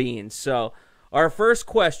chance with the beans. So our first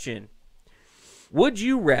question, would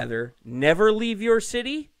you rather never leave your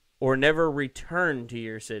city or never return to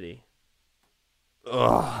your city?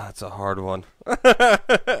 Oh, that's a hard one.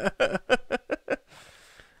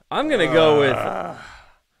 I'm going to go with,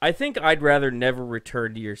 I think I'd rather never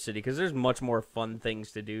return to your city because there's much more fun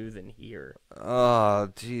things to do than here. Oh,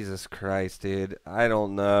 Jesus Christ, dude. I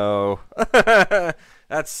don't know.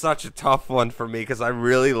 That's such a tough one for me because I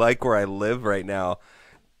really like where I live right now.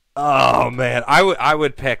 Oh, man. I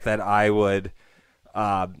would pick that I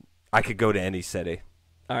could go to any city.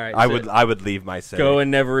 All right. I would leave my city. Go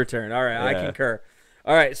and never return. All right, Yeah. I concur.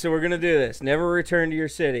 All right, so we're going to do this. Never return to your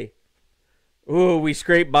city. Ooh, we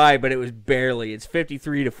scraped by, but it was barely. It's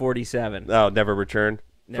 53 to 47. Oh, never return?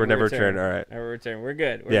 Never return. All right. Never return. We're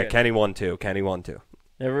good. Yeah, good. Kenny won too.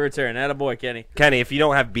 Never return. Attaboy, Kenny. Kenny, if you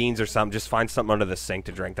don't have beans or something, just find something under the sink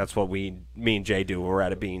to drink. That's what me and Jay do when we're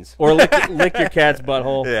out of beans. Or lick your cat's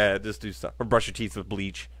butthole. Yeah, just do stuff. Or brush your teeth with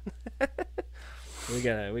bleach. We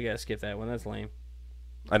gotta skip that one. That's lame.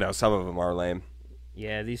 I know, some of them are lame.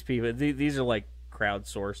 Yeah, these people, these are like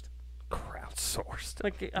crowdsourced. Crowdsourced.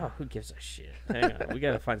 Like, oh, who gives a shit? Hang on, we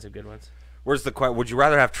gotta find some good ones. Where's the question? Would you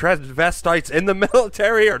rather have transvestites in the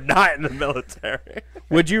military or not in the military?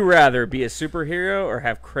 Would you rather be a superhero or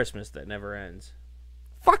have Christmas that never ends?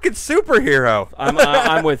 Fucking superhero.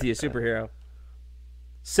 I'm with you, superhero.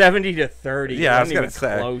 70 to 30. Yeah, I was gonna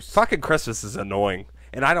say. Close. Fucking Christmas is annoying,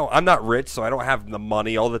 and I'm not rich, so I don't have the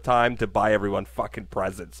money all the time to buy everyone fucking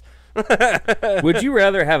presents. Would you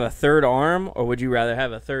rather have a third arm or would you rather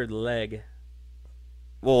have a third leg?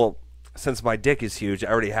 Well, since my dick is huge, I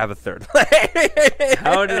already have a third leg.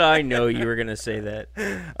 How did I know you were going to say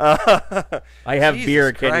that? I have Jesus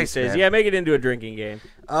beer, Kenny Christ, says. man. Yeah, make it into a drinking game.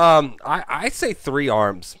 I say 3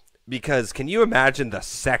 arms because can you imagine the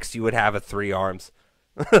sex you would have at 3 arms?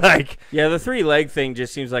 Like, yeah, the 3-leg thing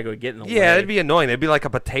just seems like it would get in the way. yeah, it'd be annoying. It'd be like a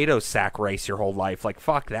potato sack race your whole life. Like,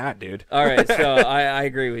 fuck that, dude. All right, so I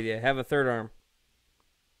agree with you. Have a third arm.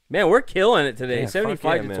 Man, we're killing it today. Yeah,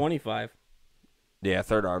 75 to man. 25. Yeah,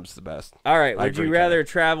 third arm's the best. All right, I would you agree, rather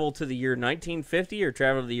travel to the year 1950 or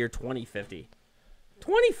travel to the year 2050?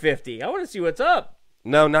 2050. I want to see what's up.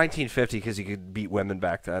 No, 1950 because you could beat women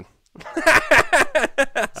back then.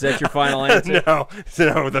 Is that your final answer?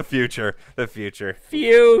 No, the future. The future.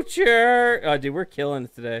 Future. Oh, dude, we're killing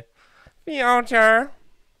it today. Future.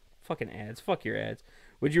 Fucking ads. Fuck your ads.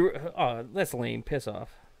 Would you? Oh, that's lame. Piss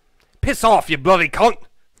off. Piss off, you bloody cunt.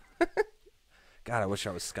 God, I wish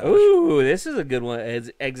I was Scottish. Ooh, this is a good one. It's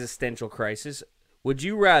existential crisis. Would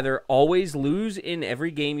you rather always lose in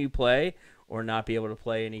every game you play or not be able to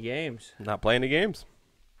play any games? Not playing the games.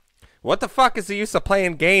 What the fuck is the use of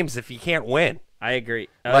playing games if you can't win? I agree.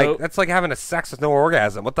 Like, that's like having a sex with no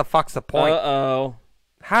orgasm. What the fuck's the point? Uh-oh.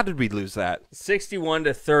 How did we lose that? 61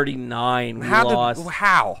 to 39. We lost.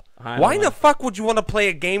 How? I don't Why know. the fuck would you want to play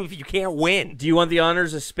a game if you can't win? Do you want the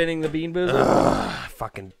honors of spinning the bean boozle?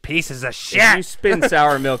 Fucking pieces of If shit. you spin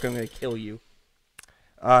sour milk, I'm going to kill you.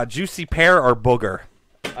 Juicy pear or booger?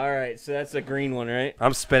 All right, so that's the green one, right?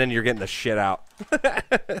 I'm spinning. You're getting the shit out.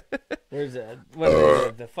 Where's that? What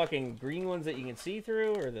are the fucking green ones that you can see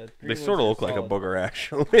through, or the? Green They sort of ones look that are like a solid? booger,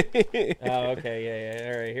 actually. Oh, okay,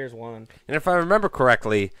 yeah. All right, here's one. And if I remember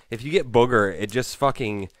correctly, if you get booger, it just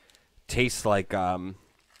fucking tastes like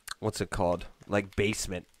what's it called? Like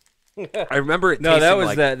basement. I remember it. No, tasting that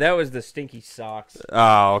was like, that was the stinky socks.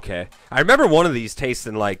 Oh, okay. I remember one of these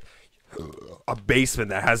tasting like a basement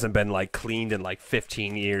that hasn't been like cleaned in like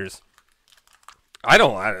 15 years. I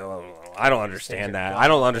don't understand that. I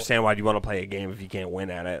don't understand why you want to play a game if you can't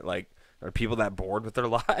win at it. Like, are people that bored with their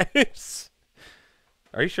lives?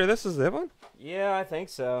 Are you sure this is the one? Yeah, I think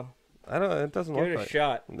so. I don't. It doesn't Give look it a like.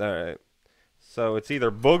 shot. All right. So it's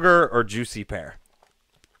either booger or juicy pear.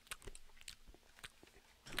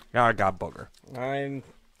 Yeah, I got booger.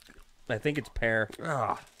 I think it's pear.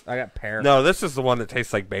 Ugh. I got pear. No, this is the one that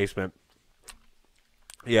tastes like basement.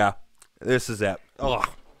 Yeah, this is it. Ugh.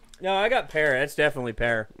 No, I got pear. That's definitely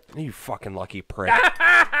pear. You fucking lucky prick.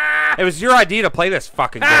 It was your idea to play this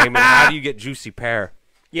fucking game, and how do you get juicy pear?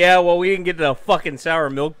 Yeah, well, we didn't get to the fucking sour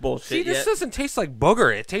milk bullshit See, this yet. doesn't taste like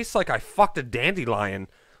booger. It tastes like I fucked a dandelion.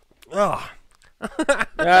 Ugh. All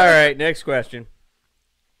right, next question.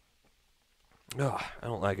 Ugh, I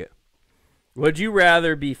don't like it. Would you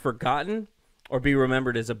rather be forgotten or be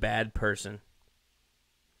remembered as a bad person?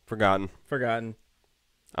 Forgotten. Forgotten.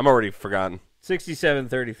 I'm already forgotten.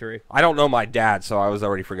 67-33. I don't know my dad, so I was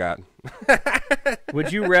already forgotten.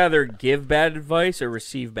 Would you rather give bad advice or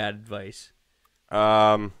receive bad advice?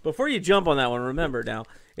 Before you jump on that one, remember now,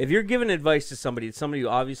 if you're giving advice to somebody, it's somebody who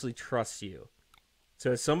obviously trusts you.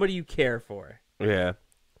 So it's somebody you care for. Yeah.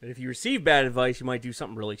 But if you receive bad advice, you might do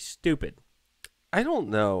something really stupid. I don't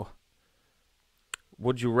know.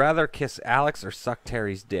 Would you rather kiss Alex or suck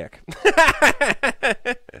Terry's dick?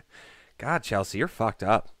 God, Chelsea, you're fucked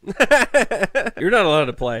up. You're not allowed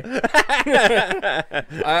to play.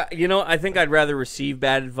 I think I'd rather receive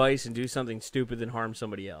bad advice and do something stupid than harm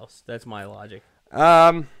somebody else. That's my logic.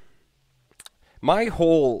 My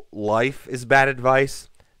whole life is bad advice,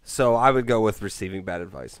 so I would go with receiving bad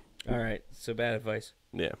advice. All right, so bad advice.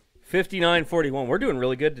 Yeah. 59-41. We're doing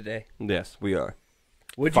really good today. Yes, we are.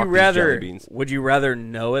 Would Fuck you these jelly rather? beans. Would you rather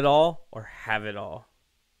know it all or have it all?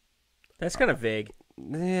 That's kind of vague.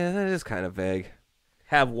 Yeah, that is kind of vague.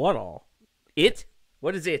 Have what all? It?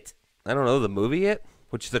 What is it? I don't know, the movie It?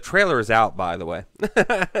 Which the trailer is out, by the way.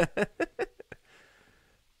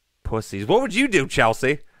 Pussies. What would you do,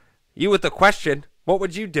 Chelsea? You with the question. What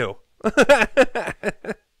would you do?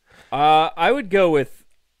 I would go with...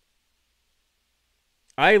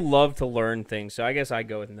 I love to learn things, so I guess I'd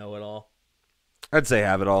go with know it all. I'd say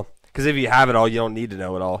have it all. Because if you have it all, you don't need to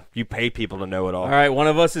know it all. You pay people to know it all. All right, one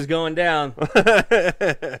of us is going down.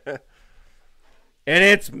 And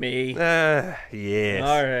it's me. Yes.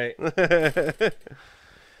 All right.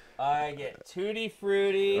 I get Tutti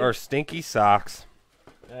Frutti. Or stinky socks.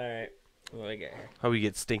 All right. What do I get here? How you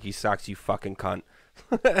get stinky socks, you fucking cunt.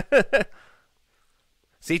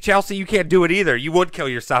 See, Chelsea, you can't do it either. You would kill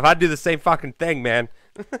yourself. I'd do the same fucking thing, man.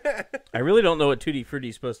 I really don't know what Tutti Frutti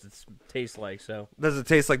is supposed to taste like, so. Does it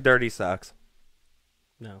taste like dirty socks?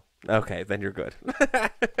 No. Okay, then you're good.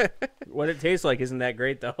 What it tastes like isn't that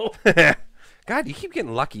great, though. God, you keep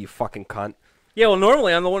getting lucky, you fucking cunt. Yeah, well,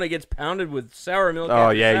 normally I'm the one that gets pounded with sour milk. Oh,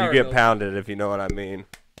 after yeah, sour you get milk. pounded if you know what I mean.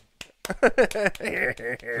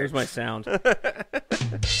 Here's my sound. There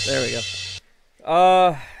we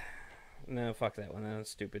go. No, fuck that one.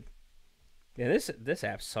 That's stupid. Yeah, this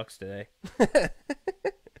app sucks today. Who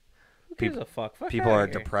gives a fuck? Fuck People outta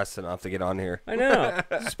aren't here. depressed enough to get on here. I know.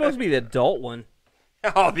 This is supposed to be the adult one.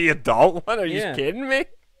 Oh, the adult one? Are you Yeah. kidding me?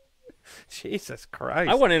 Jesus Christ.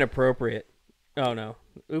 I want inappropriate. Oh, no.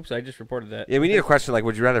 Oops, I just reported that. Yeah, we need a question like,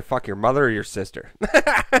 would you rather fuck your mother or your sister?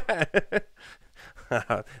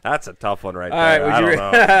 That's a tough one right All there. right, I don't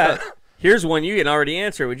know. Here's one you can already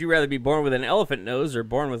answer. Would you rather be born with an elephant nose or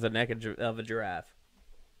born with the neck of a giraffe?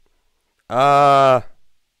 I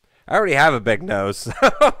already have a big nose.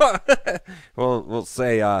 we'll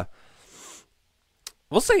say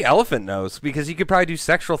elephant nose because you could probably do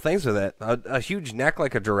sexual things with it. A huge neck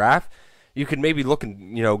like a giraffe, you could maybe look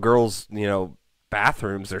in girls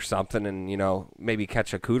bathrooms or something and maybe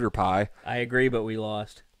catch a cooter pie. I agree, but we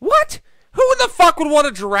lost. What? Who the fuck would want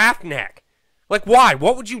a giraffe neck? Like, why?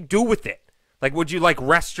 What would you do with it? Like, would you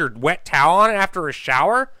rest your wet towel on it after a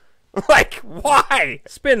shower? Like, why?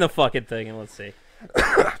 Spin the fucking thing and let's see.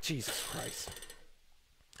 Jesus Christ.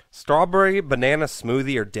 Strawberry, banana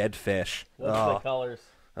smoothie, or dead fish? What's the colors?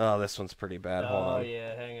 Oh, this one's pretty bad. Hold on. Oh,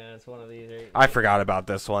 yeah, hang on. It's one of these. Right? I forgot about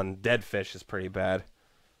this one. Dead fish is pretty bad.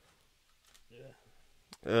 Yeah.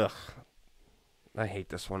 Ugh. I hate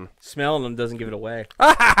this one. Smelling them doesn't give it away.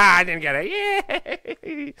 I didn't get it.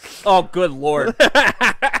 Yay! Oh, good Lord.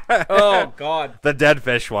 Oh, God. The dead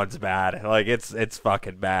fish one's bad. Like, it's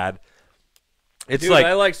fucking bad. It's Dude, like,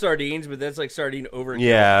 I like sardines, but that's like sardine overkill.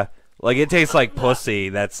 yeah. Like, it tastes like pussy.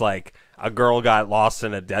 That's like a girl got lost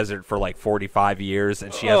in a desert for like 45 years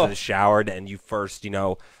and she hasn't showered and you first,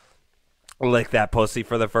 lick that pussy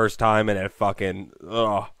for the first time and it fucking,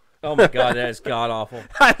 ugh. Oh, my God, that is god-awful.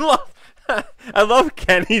 I love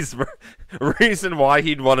Kenny's reason why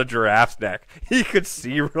he'd want a giraffe's neck. He could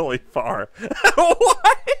see really far.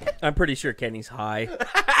 What? I'm pretty sure Kenny's high.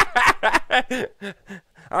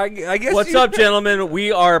 I guess. What's up, gentlemen?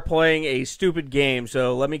 We are playing a stupid game,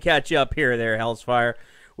 so let me catch you up here there, Hellsfire.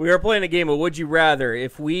 We are playing a game of Would You Rather.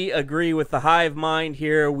 If we agree with the hive mind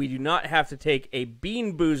here, we do not have to take a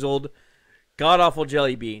bean-boozled, god-awful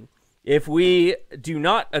jelly bean. If we do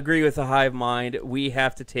not agree with the hive mind, we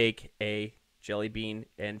have to take a jelly bean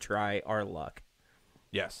and try our luck.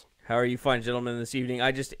 Yes. How are you fine, gentlemen, this evening?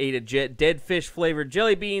 I just ate a dead fish-flavored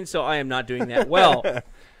jelly bean, so I am not doing that well.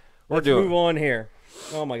 Let's move on here.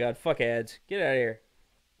 Oh, my God. Fuck ads. Get out of here.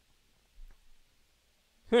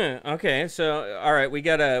 Okay, so, all right, we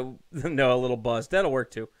got a little buzz. That'll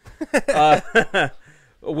work, too.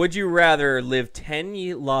 Would you rather live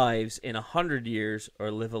 10 lives in 100 years or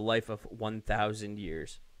live a life of 1,000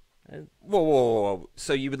 years? Whoa.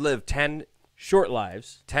 So you would live 10 short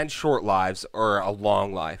lives. 10 short lives or a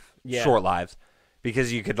long life? Yeah. Short lives.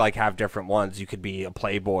 Because you could, like, have different ones. You could be a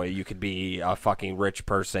playboy. You could be a fucking rich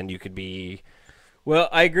person. You could be... Well,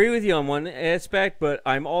 I agree with you on one aspect, but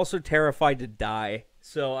I'm also terrified to die.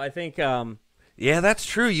 So I think... Yeah, that's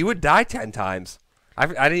true. You would die 10 times. I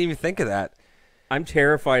didn't even think of that. I'm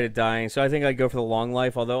terrified of dying, so I think I'd go for the long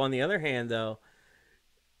life. Although, on the other hand, though,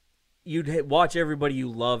 you'd watch everybody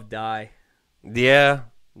you love die. Yeah,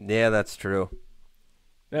 that's true.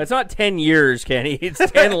 Now, it's not 10 years, Kenny. It's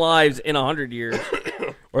 10 lives in 100 years.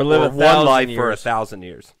 Or live 1,000 one life years. for 1,000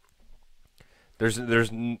 years.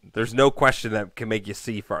 There's no question that can make you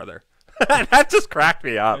see farther. That just cracked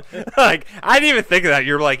me up. Like, I didn't even think of that.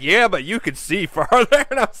 You're like, yeah, but you could see farther.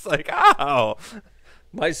 And I was like, oh.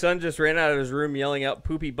 My son just ran out of his room yelling out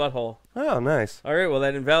poopy butthole. Oh, nice. All right, well,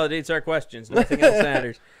 that invalidates our questions. Nothing else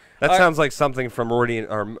matters. That sounds like something from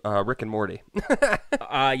Rick and Morty.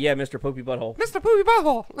 Yeah, Mr. Poopy Butthole. Mr. Poopy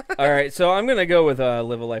Butthole. All right, so I'm going to go with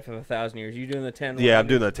live a life of 1,000 years. You doing the 10? Yeah, I'm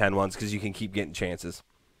doing the 10 ones because you can keep getting chances.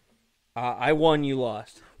 I won, you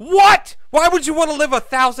lost. What? Why would you want to live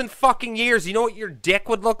 1,000 fucking years? You know what your dick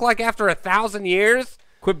would look like after 1,000 years?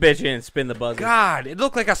 Quit bitching and spin the buzzer. God, it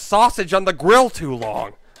looked like a sausage on the grill too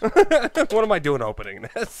long. What am I doing opening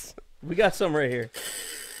this? We got some right here.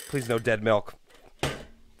 Please no dead milk.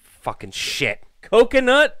 Fucking shit.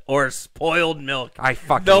 Coconut or spoiled milk? I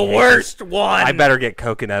fucking the hate worst this. one. I better get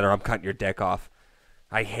coconut or I'm cutting your dick off.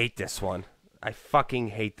 I hate this one. I fucking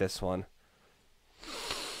hate this one.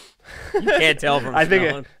 You can't tell from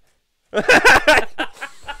smelling. I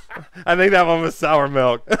think that one was sour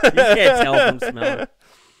milk. You can't tell from smelling.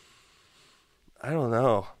 I don't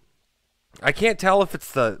know. I can't tell if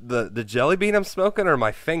it's the jelly bean I'm smoking or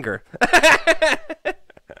my finger.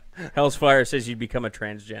 Hell's Fire says you'd become a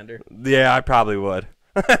transgender. Yeah, I probably would.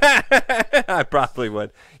 I probably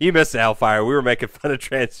would. You missed Hellfire. We were making fun of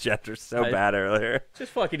transgenders so bad earlier.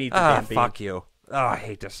 Just fucking eat the damn bean. Fuck you. Oh, I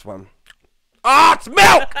hate this one. Oh, it's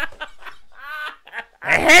milk!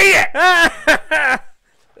 I hate it!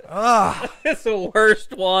 It's the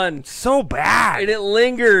worst one. So bad. And it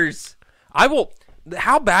lingers.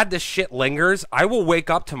 How bad this shit lingers, I will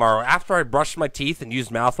wake up tomorrow after I brush my teeth and use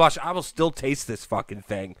mouthwash. I will still taste this fucking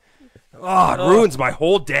thing. Oh, it ruins my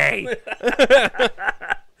whole day.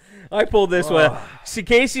 I pulled this one. See,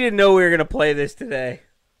 Casey didn't know we were going to play this today.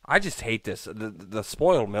 I just hate this. The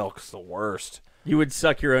spoiled milk's the worst. You would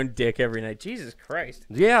suck your own dick every night. Jesus Christ.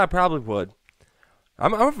 Yeah, I probably would.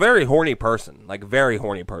 I'm a very horny person. Like, very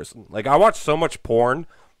horny person. Like, I watch so much porn.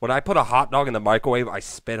 When I put a hot dog in the microwave, I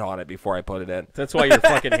spit on it before I put it in. That's why your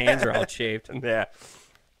fucking hands are all shaved. Yeah.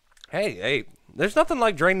 Hey, there's nothing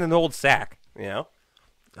like draining an old sack, you know?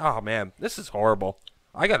 Oh, man, this is horrible.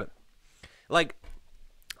 I got it. Like,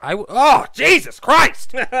 oh, Jesus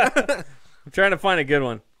Christ! I'm trying to find a good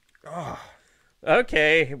one.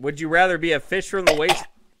 Okay, would you rather be a fish from the waist?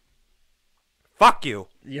 Fuck you.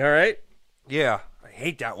 You all right? Yeah, I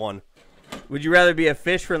hate that one. Would you rather be a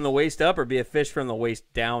fish from the waist up or be a fish from the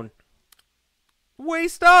waist down?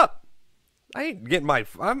 Waist up. I ain't getting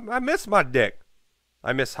I miss my dick.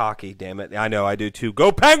 I miss hockey, damn it. I know, I do too.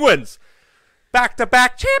 Go Penguins!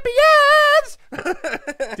 Back-to-back champions!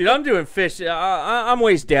 Dude, I'm doing fish. I'm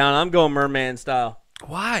waist down. I'm going merman style.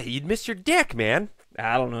 Why? You'd miss your dick, man.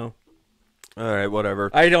 I don't know. All right,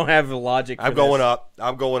 whatever. I don't have the logic for I'm going up.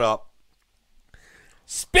 I'm going up.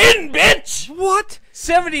 Spin, bitch! What?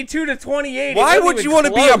 72 to 28. Why would you want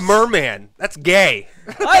to be a merman? That's gay.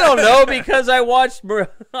 I don't know, because I watched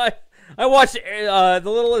I watched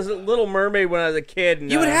the Little Mermaid when I was a kid.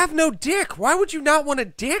 And, you would have no dick. Why would you not want a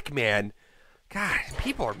dick, man? God,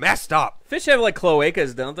 people are messed up. Fish have like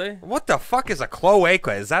cloacas, don't they? What the fuck is a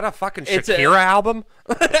cloaca? Is that a fucking Shakira album?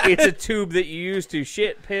 It's a tube that you use to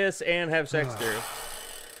shit, piss, and have sex through.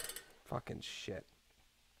 Fucking shit.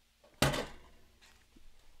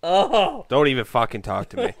 Oh. Don't even fucking talk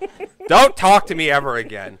to me. Don't talk to me ever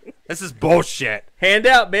again. This is bullshit. Hand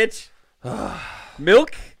out, bitch.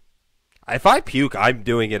 Milk If I puke, I'm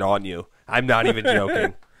doing it on you. I'm not even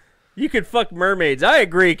joking. You could fuck mermaids. I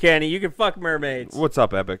agree, Kenny. You can fuck mermaids. What's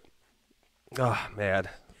up, Epic? Oh, man.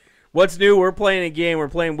 What's new? We're playing a game. We're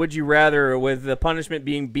playing Would You Rather with the punishment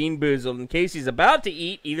being Bean Boozled. And Casey's about to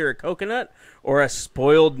eat either a coconut or a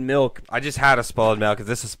spoiled milk. I just had a spoiled milk. If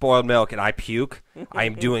this is spoiled milk and I puke, I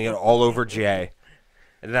am doing it all over Jay.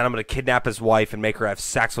 And then I'm going to kidnap his wife and make her have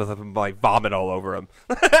sex with him and like vomit all over him.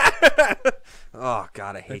 Oh,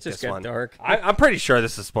 God, I hate this one. Dark. I'm pretty sure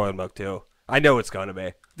this is spoiled milk, too. I know it's going to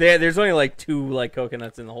be. There's only like 2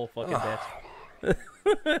 coconuts in the whole fucking batch.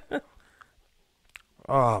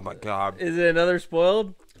 Oh, my God. Is it another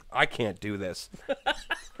spoiled? I can't do this.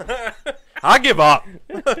 I give up.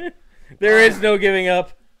 There is no giving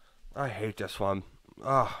up. I hate this one.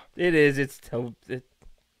 Oh. It is.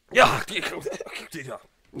 Yeah.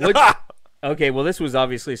 Okay, well, this was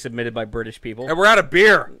obviously submitted by British people. And we're out of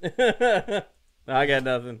beer. I got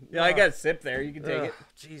nothing. Yeah, I got a sip there. You can take it.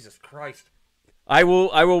 Jesus Christ. I will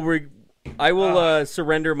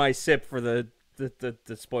surrender my sip for the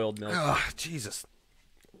spoiled milk. Oh, Jesus.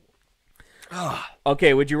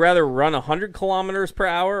 Okay, would you rather run 100 kilometers per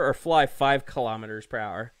hour or fly 5 kilometers per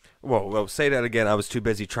hour? Whoa, say that again. I was too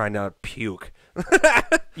busy trying not to puke.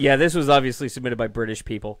 Yeah, this was obviously submitted by British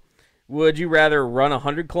people. Would you rather run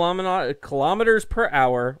 100 kilometers per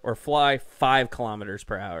hour or fly 5 kilometers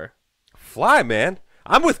per hour? Fly, man.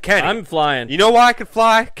 I'm with Kenny. I'm flying. You know why I could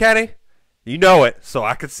fly, Kenny? You know it, so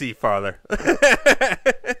I could see farther.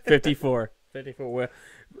 54.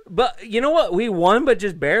 But you know what? We won, but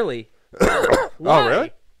just barely. Oh,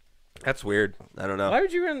 really? That's weird. I don't know. Why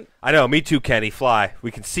would you run? I know. Me too, Kenny. Fly.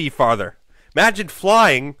 We can see farther. Imagine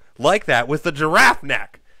flying like that with the giraffe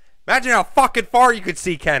neck. Imagine how fucking far you could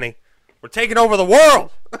see, Kenny. We're taking over the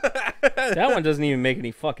world. That one doesn't even make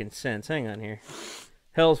any fucking sense. Hang on here.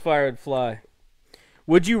 Hell's fire would fly.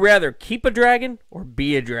 Would you rather keep a dragon or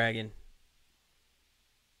be a dragon?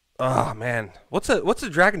 Oh, man. What's a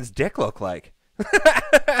dragon's dick look like?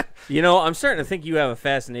 You know, I'm starting to think you have a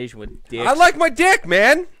fascination with dicks. I like my dick,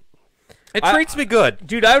 man. It treats me good.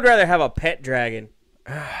 Dude, I would rather have a pet dragon.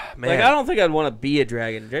 Man. Like, I don't think I'd want to be a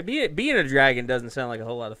dragon. Being a dragon doesn't sound like a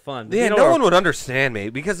whole lot of fun. Yeah, no one would understand me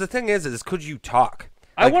because the thing is could you talk?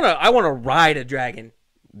 Like, I want to ride a dragon.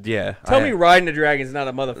 Yeah. Tell me riding a dragon is not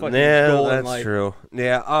a motherfucking goal in life. That's true.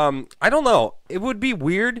 Yeah. I don't know. It would be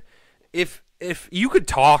weird if you could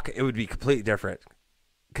talk. It would be completely different.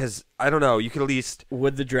 Because I don't know. You could at least.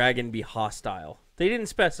 Would the dragon be hostile? They didn't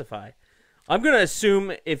specify. I'm gonna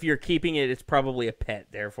assume if you're keeping it, it's probably a pet.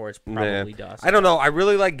 Therefore, it's probably docile. I don't know. I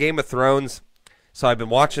really like Game of Thrones, so I've been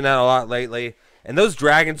watching that a lot lately. And those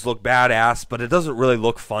dragons look badass, but it doesn't really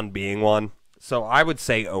look fun being one. So I would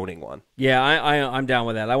say owning one. Yeah, I'm down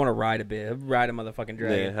with that. I want to ride a motherfucking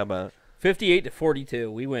dragon. Yeah, how about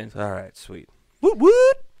 58-42? We win. All right, sweet. Woot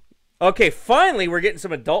woot. Okay, finally we're getting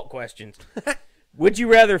some adult questions. Would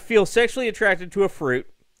you rather feel sexually attracted to a fruit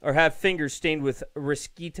or have fingers stained with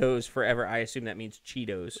Risquitos forever? I assume that means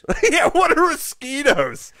Cheetos. Yeah, what are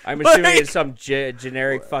Risquitos? I'm assuming it's some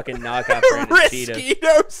generic fucking knockoff brand of Cheetos.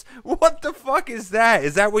 Risquitos? What the fuck is that?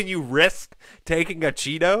 Is that when you risk taking a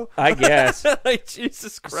Cheeto? I guess. Like,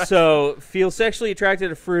 Jesus Christ. So, feel sexually attracted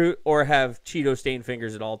to fruit or have Cheeto stained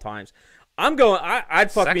fingers at all times? I'm going. I'd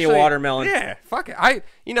fuck me a watermelon. Yeah, fuck it.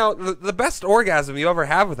 The best orgasm you ever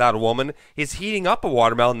have without a woman is heating up a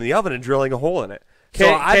watermelon in the oven and drilling a hole in it.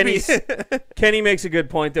 Kenny makes a good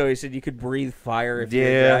point though. He said you could breathe fire if you're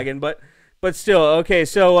a dragon, but still, okay.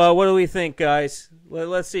 So what do we think, guys?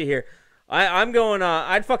 Let's see here. I'm going.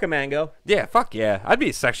 I'd fuck a mango. Yeah, fuck yeah. I'd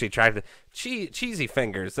be sexually attracted. Cheesy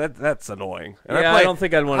fingers. That's annoying. And I don't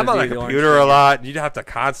think I'd want to do I'm on the computer a lot. You'd have to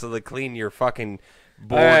constantly clean your fucking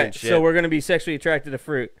board and shit. So we're gonna be sexually attracted to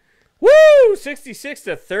fruit. Woo!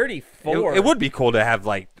 66-34. It would be cool to have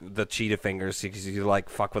like the cheetah fingers because you like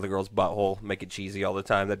fuck with a girl's butthole, make it cheesy all the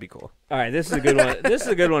time. That'd be cool. All right, this is a good one. This is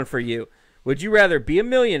a good one for you. Would you rather be a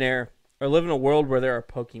millionaire or live in a world where there are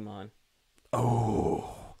Pokemon?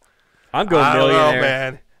 Oh, I'm going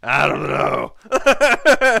millionaire. I don't know,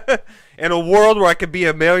 man. In a world where I could be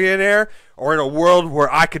a millionaire, or in a world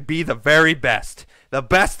where I could be the very best, the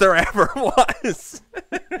best there ever was.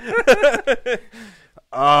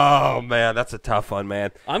 Oh, man, that's a tough one,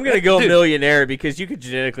 man. I'm going to go millionaire because you could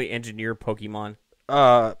genetically engineer Pokemon.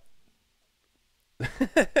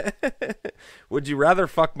 Would you rather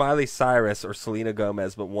fuck Miley Cyrus or Selena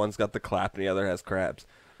Gomez, but one's got the clap and the other has crabs?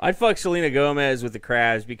 I'd fuck Selena Gomez with the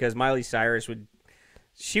crabs because Miley Cyrus would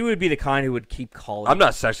be the kind who would keep calling. I'm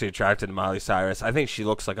not sexually attracted to Miley Cyrus. I think she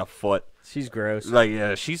looks like a foot. She's gross. Like,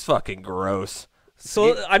 yeah, she's fucking gross.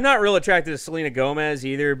 So I'm not real attracted to Selena Gomez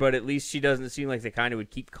either, but at least she doesn't seem like the kind who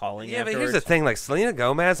would keep calling. Yeah, but afterwards. here's the thing: like Selena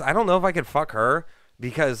Gomez, I don't know if I could fuck her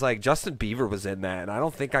because like Justin Bieber was in that, and I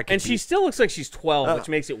don't think I could. And she still looks like she's 12, which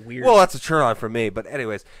makes it weird. Well, that's a turn on for me. But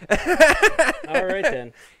anyways, all right then.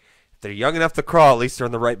 If they're young enough to crawl, at least they're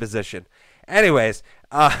in the right position. Anyways,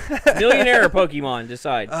 Millionaire or Pokemon?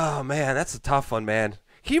 Decide. Oh man, that's a tough one, man.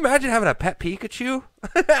 Can you imagine having a pet Pikachu?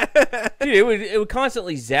 Dude, it would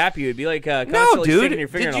constantly zap you. It'd be like No, constantly dude. sticking your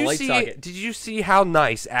finger in a light socket. Did you see how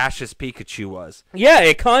nice Ash's Pikachu was? Yeah,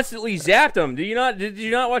 it constantly zapped him. Did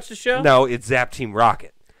you not watch the show? No, it zapped Team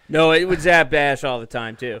Rocket. No, it would zap Ash all the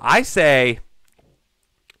time too. I say,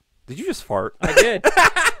 did you just fart? I did.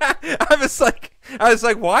 I was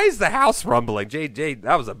like, why is the house rumbling? JJ,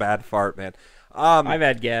 that was a bad fart, man. I've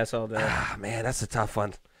had gas all day. Man, that's a tough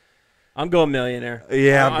one. I'm going millionaire.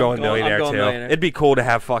 Yeah, I'm going millionaire too. Millionaire. It'd be cool to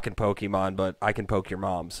have fucking Pokemon, but I can poke your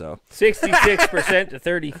mom, so 66% to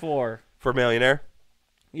 34. for millionaire.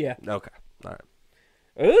 Yeah. Okay, all right.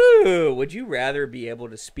 Ooh, would you rather be able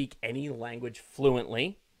to speak any language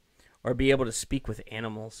fluently or be able to speak with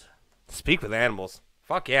animals? Speak with animals.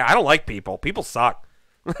 Fuck yeah, I don't like people. People suck.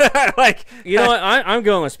 You know what? I'm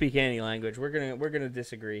going with speak any language. We're gonna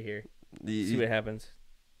disagree here. See what happens.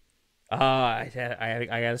 I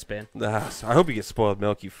gotta spin. I hope you get spoiled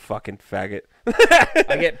milk, you fucking faggot.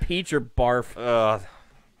 I get peach or barf.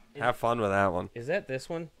 Have fun with that one. Is that this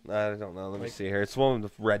one? I don't know. Let me see here. It's the one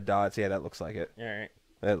with red dots. Yeah, that looks like it. All right.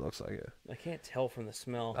 It looks like it. I can't tell from the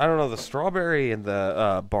smell. I don't know. The strawberry and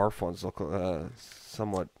the barf ones look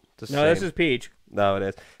somewhat the same. No, this is peach. No, it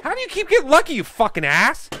is. How do you keep getting lucky, you fucking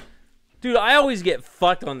ass? Dude, I always get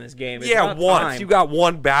fucked on this game. It's yeah, not once. time. You got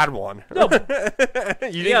one bad one. No.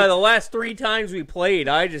 You Yeah, the last 3 times we played,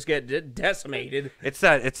 I just get decimated. It's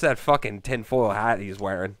that fucking tinfoil hat he's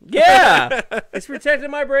wearing. Yeah, it's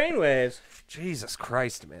protecting my brainwaves. Jesus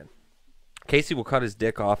Christ, man. Casey will cut his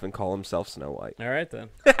dick off and call himself Snow White. All right then.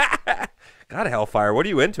 God, Hellfire, what are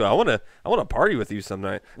you into? I wanna party with you some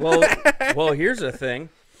night. Well, here's the thing.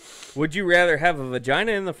 Would you rather have a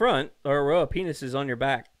vagina in the front or a row of penises on your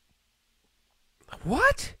back?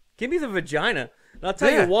 What? Give me the vagina. And I'll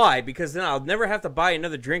tell you why, because then I'll never have to buy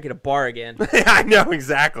another drink at a bar again. I know,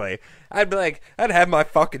 exactly. I'd be like, I'd have my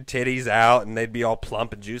fucking titties out, and they'd be all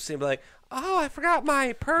plump and juicy, and be like, oh, I forgot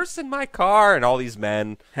my purse in my car, and all these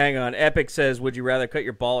men. Hang on. Epic says, would you rather cut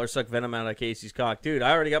your ball or suck venom out of Casey's cock? Dude,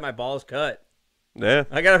 I already got my balls cut. Yeah.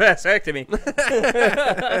 I got a vasectomy.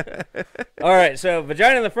 All right, so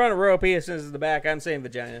vagina in the front, a row of penises in the back. I'm saying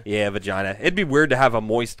vagina. Yeah, vagina. It'd be weird to have a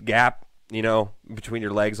moist gap, between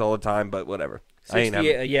your legs all the time, but whatever.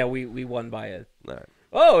 60, yeah, we won by it. All right.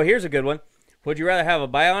 Oh, here's a good one. Would you rather have a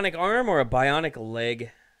bionic arm or a bionic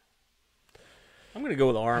leg? I'm gonna go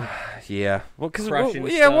with arm. Yeah. Well, because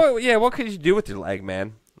what could you do with your leg,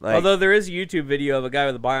 man? Like, although there is a YouTube video of a guy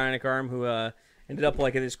with a bionic arm who ended up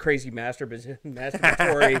like in this crazy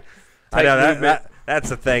masturbatory. I know that's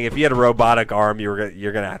the thing. If you had a robotic arm,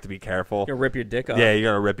 you're gonna have to be careful. You're gonna rip your dick off. Yeah,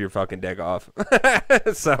 you're gonna rip your fucking dick off.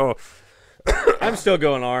 So I'm still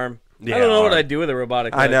going arm. Yeah, I don't know arm. what I'd do with a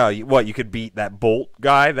robotic leg. I know. You could beat that Bolt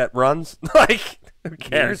guy that runs. Like, who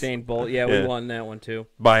cares? Usain Bolt. Yeah, we won that one too.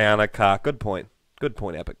 Bionic cock. Good point. Good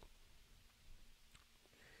point, Epic.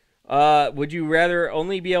 Would you rather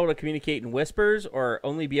only be able to communicate in whispers or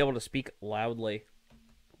only be able to speak loudly?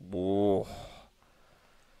 Whoa.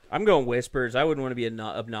 I'm going whispers. I wouldn't want to be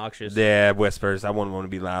obnoxious. Yeah, whispers. I wouldn't want to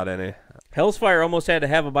be loud any. Hellsfire almost had to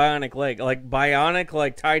have a bionic leg. Like bionic,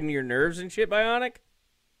 like tied into your nerves and shit bionic?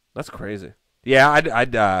 That's crazy. Yeah,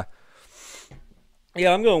 I'd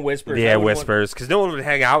yeah, I'm going whispers. Yeah, whispers, because no one would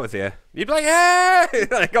hang out with you. You'd be like, hey!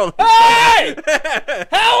 Like, oh, hey!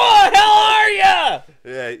 How the hell are ya?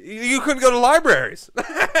 Yeah, you couldn't go to libraries.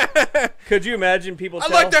 Could you imagine people I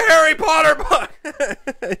like the Harry Potter book.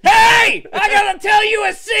 Hey! I gotta tell you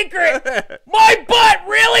a secret! My butt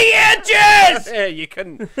really itches! Yeah, you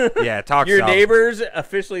couldn't. Yeah, talk Your some. neighbors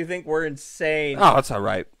officially think we're insane. Oh, that's all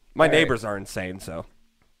right. My All neighbors are insane, so.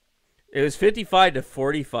 It was 55 to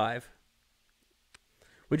 45.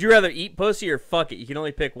 Would you rather eat pussy or fuck it? You can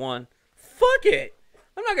only pick one. Fuck it.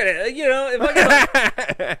 I'm not gonna, if I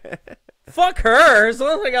gotta fuck her as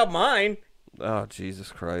long as I got mine. Oh, Jesus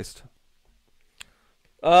Christ.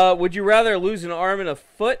 Would you rather lose an arm and a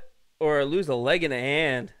foot or lose a leg and a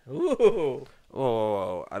hand? Ooh.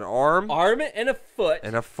 Oh, an arm? Arm and a foot.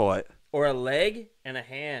 And a foot. Or a leg and a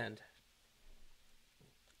hand.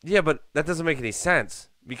 Yeah, but that doesn't make any sense.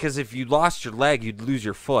 Because if you lost your leg, you'd lose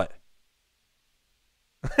your foot.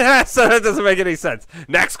 So that doesn't make any sense.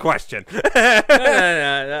 Next question.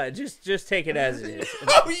 No. just take it as it is.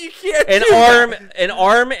 Oh, you can't. An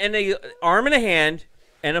arm and a hand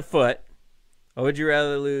and a foot. Or would you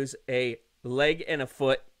rather lose a leg and a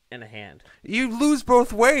foot and a hand? You lose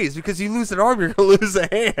both ways because you lose an arm, you're gonna lose a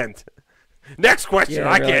hand. Next question. Yeah,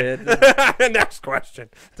 I really, can't. Next question.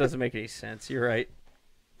 Doesn't make any sense. You're right.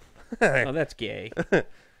 Oh, that's gay.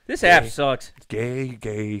 This app sucks. Gay.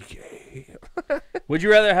 Would you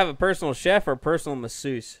rather have a personal chef or a personal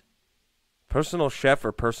masseuse? Personal chef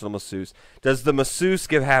or personal masseuse? Does the masseuse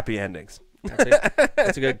give happy endings?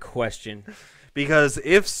 That's a good question. Because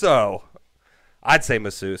if so, I'd say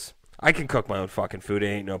masseuse. I can cook my own fucking food. It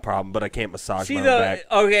ain't no problem, but I can't massage my own back.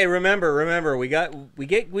 Okay, remember, we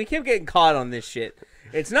keep getting caught on this shit.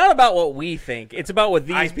 It's not about what we think. It's about what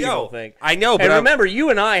these people think. I know, but and remember, you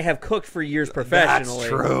and I have cooked for years professionally.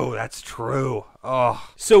 That's true. Oh.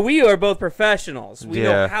 So we are both professionals. We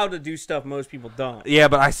know how to do stuff most people don't. Yeah,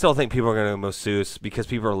 but I still think people are going to go masseuse because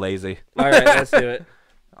people are lazy. All right, let's do it.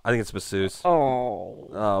 I think it's masseuse.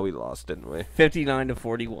 Oh, we lost, didn't we?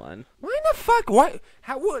 59-41. Why the fuck? Why?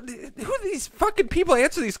 Who do these fucking people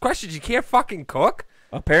answer these questions? You can't fucking cook?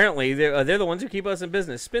 Apparently, they're the ones who keep us in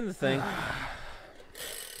business. Spin the thing.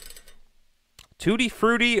 Tutti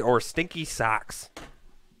Frutti or Stinky Socks?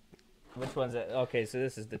 Which one's that? Okay, so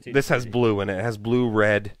this is the Tutti This has Frutti. blue in it. It has blue,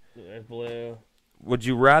 red. There's blue. Would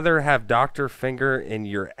you rather have Dr. Finger in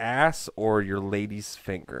your ass or your lady's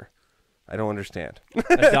finger? I don't understand.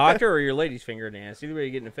 A doctor or your lady's finger in the ass? Either way,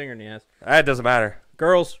 you're getting a finger in the ass. That doesn't matter.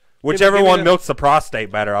 Girls. Whichever one milks the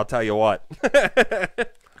prostate better, I'll tell you what.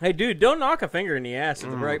 Hey, dude, don't knock a finger in the ass at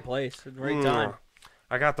the right place at the right time.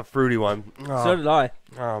 I got the fruity one. So did I.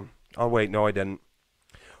 Oh, wait, no, I didn't.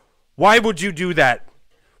 Why would you do that?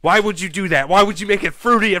 Why would you do that? Why would you make it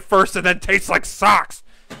fruity at first and then taste like socks?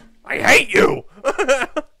 I hate you!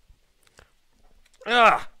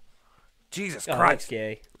 Ugh. Jesus Oh, Christ. that's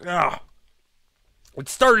gay. Ugh. It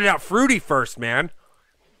started out fruity first, man.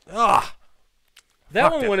 Ugh.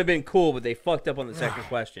 That one would have been cool, but they fucked up on the second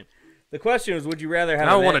question. The question was, would you rather have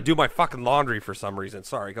I don't want to do my fucking laundry for some reason.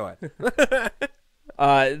 Sorry, go ahead.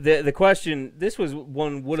 The question, this was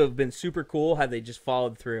one would have been super cool had they just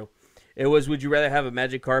followed through. It was, would you rather have a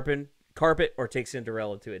magic carpet or take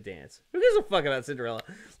Cinderella to a dance? Who gives a fuck about Cinderella?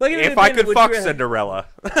 Like, If I could fuck Cinderella.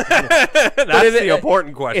 That's the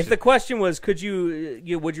important question. If the question was, would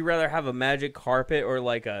you rather have a magic carpet or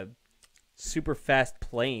like a super fast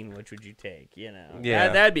plane, which would you take? You know, yeah,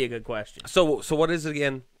 that'd be a good question. So what is it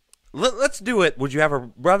again? Let's do it. Would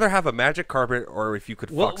you rather have a magic carpet or if you could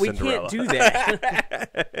fuck Cinderella? We can't do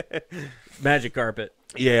that. Magic carpet.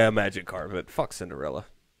 Yeah, magic carpet. Fuck Cinderella.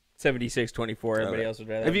 76-24. Everybody else would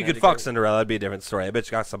rather. If you could fuck Cinderella, that'd be a different story. That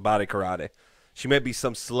bitch got some body karate. She may be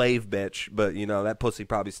some slave bitch, but you know that pussy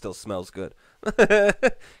probably still smells good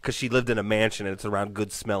because she lived in a mansion and it's around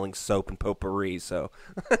good smelling soap and potpourri. So,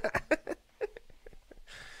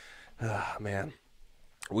 man.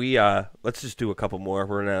 Let's just do a couple more.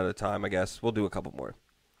 We're running out of time, I guess. We'll do a couple more.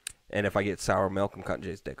 And if I get sour milk, I'm cutting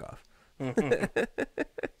Jay's dick off.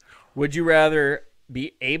 Would you rather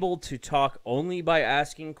be able to talk only by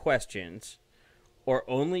asking questions or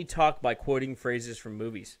only talk by quoting phrases from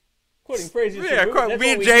movies? Quoting phrases from movies.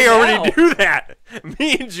 Me and Jay already do that.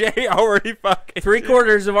 Me and Jay already fucking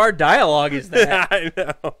 3/4 of our dialogue is that. I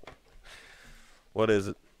know. What is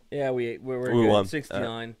it? Yeah, we're We good. won.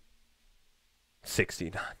 69.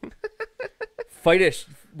 69.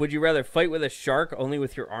 Would you rather fight with a shark only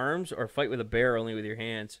with your arms or fight with a bear only with your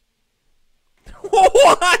hands?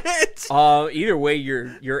 What? Either way,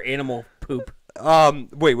 you're animal poop.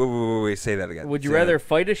 Wait. Say that again. Would you rather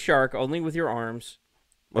fight a shark only with your arms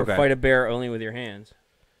or fight a bear only with your hands?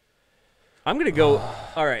 I'm going to go...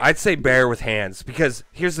 All right. I'd say bear with hands because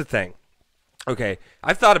here's the thing. Okay,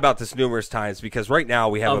 I've thought about this numerous times because right now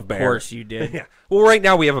we have a bear. Of course you did. Yeah. Well, right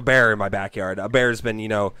now we have a bear in my backyard. A bear's been,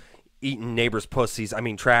 eating neighbors' pussies. I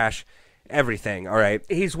mean, trash, everything. All right.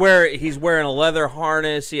 He's wearing a leather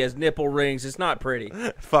harness. He has nipple rings. It's not pretty.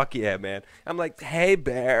 Fuck yeah, man. I'm like, hey,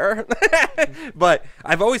 bear. But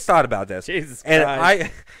I've always thought about this. Jesus and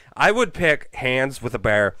Christ. I would pick hands with a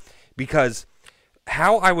bear because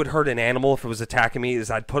how I would hurt an animal if it was attacking me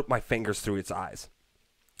is I'd put my fingers through its eyes.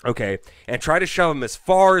 Okay, and try to shove them as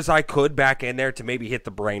far as I could back in there to maybe hit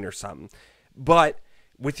the brain or something. But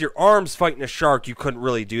with your arms fighting a shark, you couldn't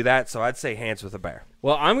really do that, so I'd say hands with a bear.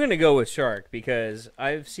 Well, I'm going to go with shark because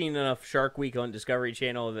I've seen enough Shark Week on Discovery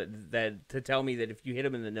Channel that to tell me that if you hit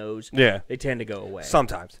them in the nose, they tend to go away.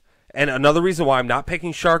 Sometimes. And another reason why I'm not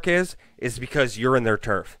picking shark is because you're in their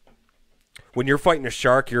turf. when you're fighting a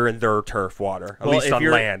shark, you're in their turf water, at least on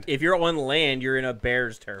land. If you're on land, you're in a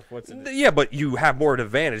bear's turf. What's it? Yeah, but you have more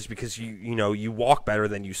advantage because you walk better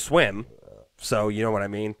than you swim. So you know what I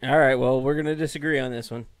mean. All right, well, we're gonna disagree on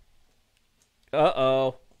this one.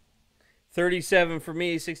 37 for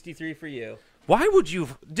me, 63 for you. Why would you,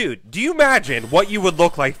 dude? Do you imagine what you would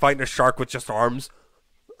look like fighting a shark with just arms?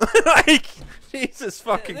 Like, Jesus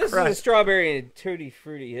fucking This Christ! is a strawberry and tutti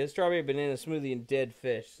frutti. A strawberry banana smoothie and dead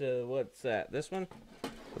fish. So what's that? This one?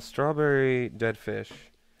 The strawberry dead fish.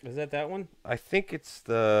 Is that one? I think it's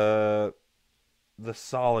the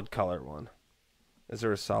solid color one. Is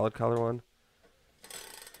there a solid color one?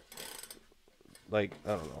 Like,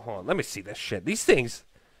 I don't know. Hold on. Let me see this shit. These things,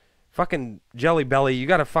 fucking Jelly Belly, you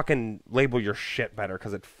gotta fucking label your shit better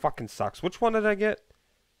because it fucking sucks. Which one did I get?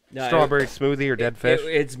 No, Strawberry smoothie or dead fish?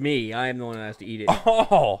 It's me. I am the one that has to eat it.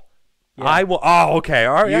 Oh, Yeah. I will. Oh, okay.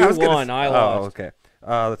 All right. You I was won, I lost. Oh, okay.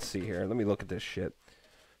 Let's see here. Let me look at this shit.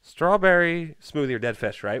 Strawberry smoothie or dead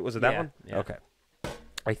fish, right? Was it that Yeah, one? yeah. Okay.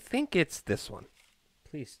 I think it's this one.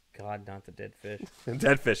 Please, God, not the dead fish.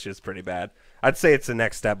 Dead fish is pretty bad. I'd say it's the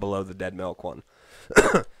next step below the dead milk one.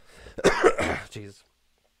 Jesus.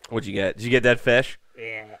 What'd you get? Did you get dead fish?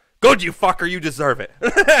 Yeah. Good, you fucker. You deserve it.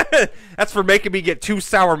 That's for making me get 2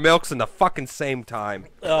 sour milks in the fucking same time.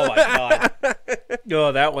 Oh my God.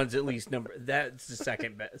 Oh, that one's at least number. That's the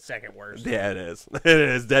second worst. Yeah, it is. It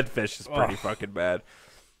is. Dead fish is pretty fucking bad.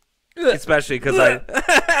 Especially because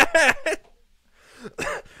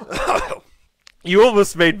You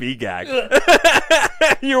almost made me gag.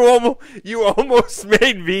 You almost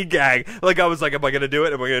made me gag. Like I was like, am I gonna do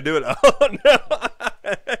it? Am I gonna do it? Oh no.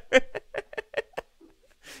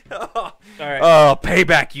 All right. Oh,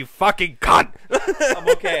 payback, you fucking cunt. I'm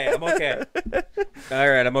okay. All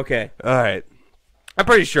right, I'm okay. All right. I'm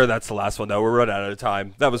pretty sure that's the last one, though. We're running out of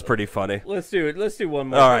time. That was pretty funny. Let's do it. Let's do one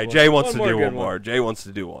more. All right, Jay wants to do good one more. Jay wants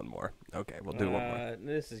to do one more. Okay, we'll do one more.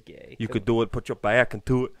 This is gay. You could do it. Put your back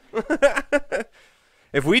into it.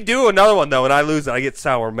 If we do another one, though, and I lose it, I get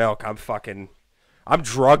sour milk. I'm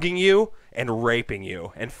drugging you and raping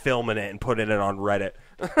you and filming it and putting it on Reddit.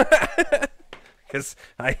 Because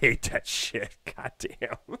I hate that shit. God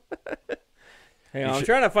damn. Hang on, I'm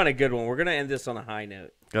trying to find a good one. We're going to end this on a high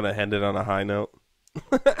note. Gonna end it on a high note.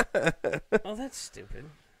 Oh, that's stupid.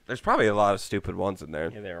 There's probably a lot of stupid ones in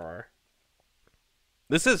there. Yeah, there are.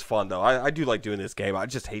 This is fun, though. I do like doing this game. I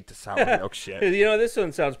just hate the sour milk shit. You know, this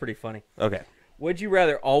one sounds pretty funny. Okay. Would you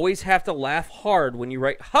rather always have to laugh hard when you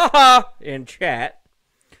write "ha-ha" in chat,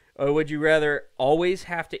 or would you rather always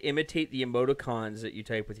have to imitate the emoticons that you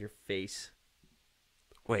type with your face?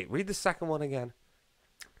 Wait, read the second one again.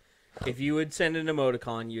 If you would send an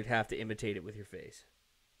emoticon, you'd have to imitate it with your face.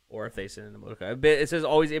 Or if they send an emoticon. It says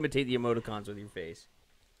always imitate the emoticons with your face.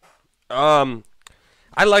 I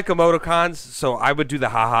like emoticons, so I would do the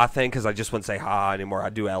ha-ha thing because I just wouldn't say ha-ha anymore.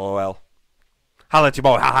 I'd do LOL. Holla at your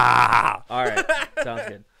boy. Ha-ha-ha-ha. All right. Sounds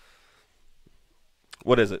good.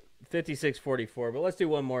 What is it? 56-44, but let's do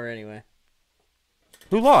one more anyway.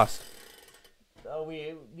 Who lost? Oh,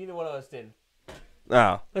 neither one of us did.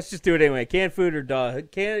 Oh. Let's just do it anyway. Canned food or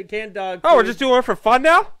dog? Canned dog food. Oh, we're just doing it for fun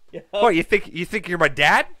now? Yeah. What, you think you're my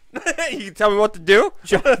dad? You can tell me what to do?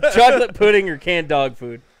 Chocolate pudding or canned dog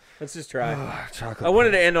food? Let's just try. Chocolate I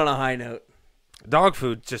wanted to end on a high note. Dog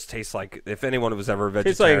food just tastes like, if anyone was ever a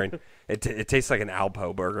vegetarian, it tastes like an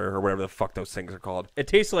Alpo burger or whatever the fuck those things are called. It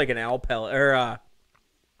tastes like an Alpel, or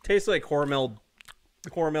tastes like Hormel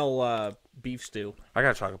beef stew. I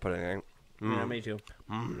got chocolate pudding. Yeah, me too.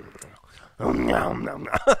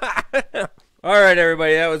 All right,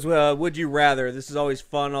 everybody. That was Would You Rather. This is always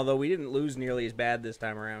fun, although we didn't lose nearly as bad this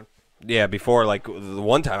time around. Yeah, before, like, the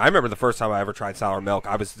one time, I remember the first time I ever tried sour milk,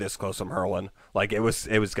 I was this close from hurling. Like, it was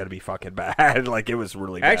going to be fucking bad. Like, it was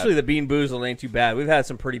really bad. Actually, the Bean Boozled ain't too bad. We've had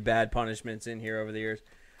some pretty bad punishments in here over the years.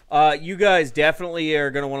 You guys definitely are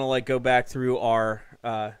going to want to, like, go back through our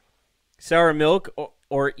sour milk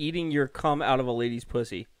or eating your cum out of a lady's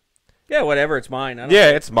pussy. Yeah, whatever. It's mine.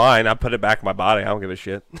 It's mine. I put it back in my body. I don't give a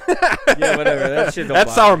shit. Yeah, whatever. That shit don't That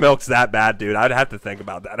bother sour me. milk's that bad, dude. I'd have to think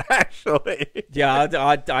about that, actually. Yeah,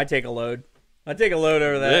 I take a load. I take a load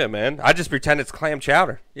over that. Yeah, man. I just pretend it's clam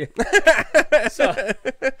chowder. Yeah.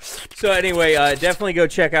 So anyway, definitely go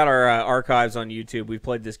check out our archives on YouTube. We've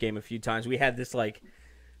played this game a few times. We had this, like,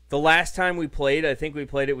 the last time we played, I think we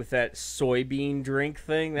played it with that soybean drink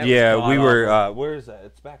thing. That was we were, god-awful. where is that?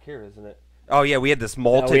 It's back here, isn't it? Oh, yeah, we had this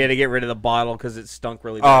malted. We had to get rid of the bottle because it stunk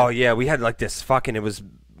really bad. Oh, yeah, we had, like, this fucking, it was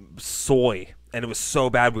soy. and it was so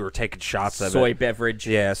bad we were taking shots of it. Soy beverage.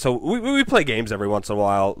 Yeah, so we play games every once in a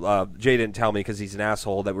while. Jay didn't tell me because he's an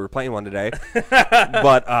asshole that we were playing one today.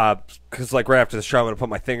 But because like right after the show, I'm going to put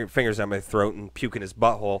my fingers down my throat and puke in his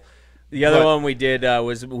butthole. The other one we did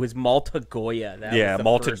was Malta Goya.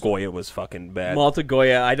 Malta Goya was fucking bad. Malta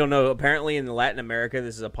Goya, I don't know. Apparently in Latin America,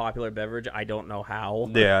 this is a popular beverage. I don't know how.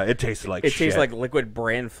 Yeah, it tasted like shit. It tastes like liquid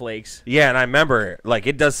bran flakes. Yeah, and I remember, like,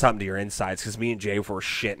 it does something to your insides because me and Jay were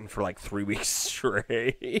shitting for like 3 weeks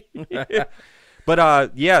straight.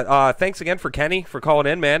 But, thanks again for Kenny for calling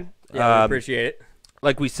in, man. Yeah, we appreciate it.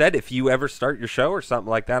 Like we said, if you ever start your show or something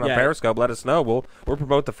like that on Periscope, let us know. We'll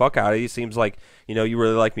promote the fuck out of you. Seems like you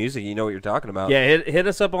really like music. You know what you're talking about. Yeah, hit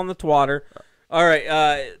us up on the twatter. All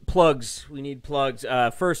right, plugs. We need plugs.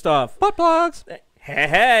 First off, butt plugs.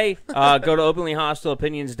 Hey. Go to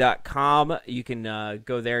openlyhostileopinions.com. You can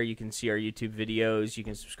go there. You can see our YouTube videos. You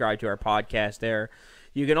can subscribe to our podcast there.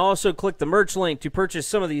 You can also click the merch link to purchase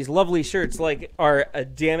some of these lovely shirts, like our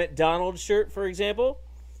Damn It Donald shirt, for example.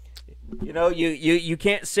 You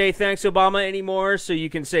can't say thanks Obama anymore, so you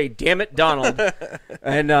can say damn it Donald,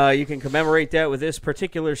 and you can commemorate that with this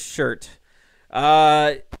particular shirt.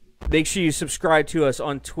 Make sure you subscribe to us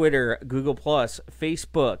on Twitter, Google+,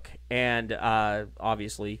 Facebook, and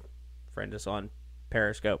obviously friend us on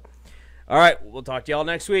Periscope. All right, we'll talk to y'all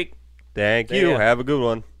next week. Thank you. Have a good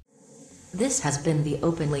one. This has been the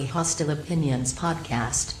Openly Hostile Opinions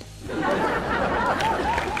podcast.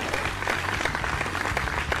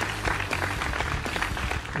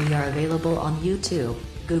 We are available on YouTube,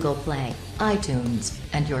 Google Play, iTunes,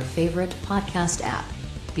 and your favorite podcast app.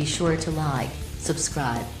 Be sure to like,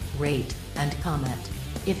 subscribe, rate, and comment.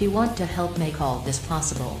 If you want to help make all this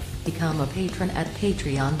possible, become a patron at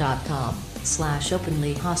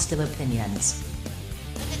patreon.com/openlyhostileopinions.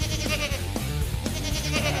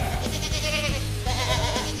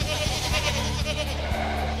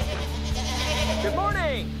 Good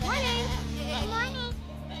morning. Morning. Good morning.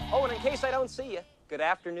 Oh, and in case I don't see you, good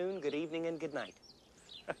afternoon, good evening, and good night.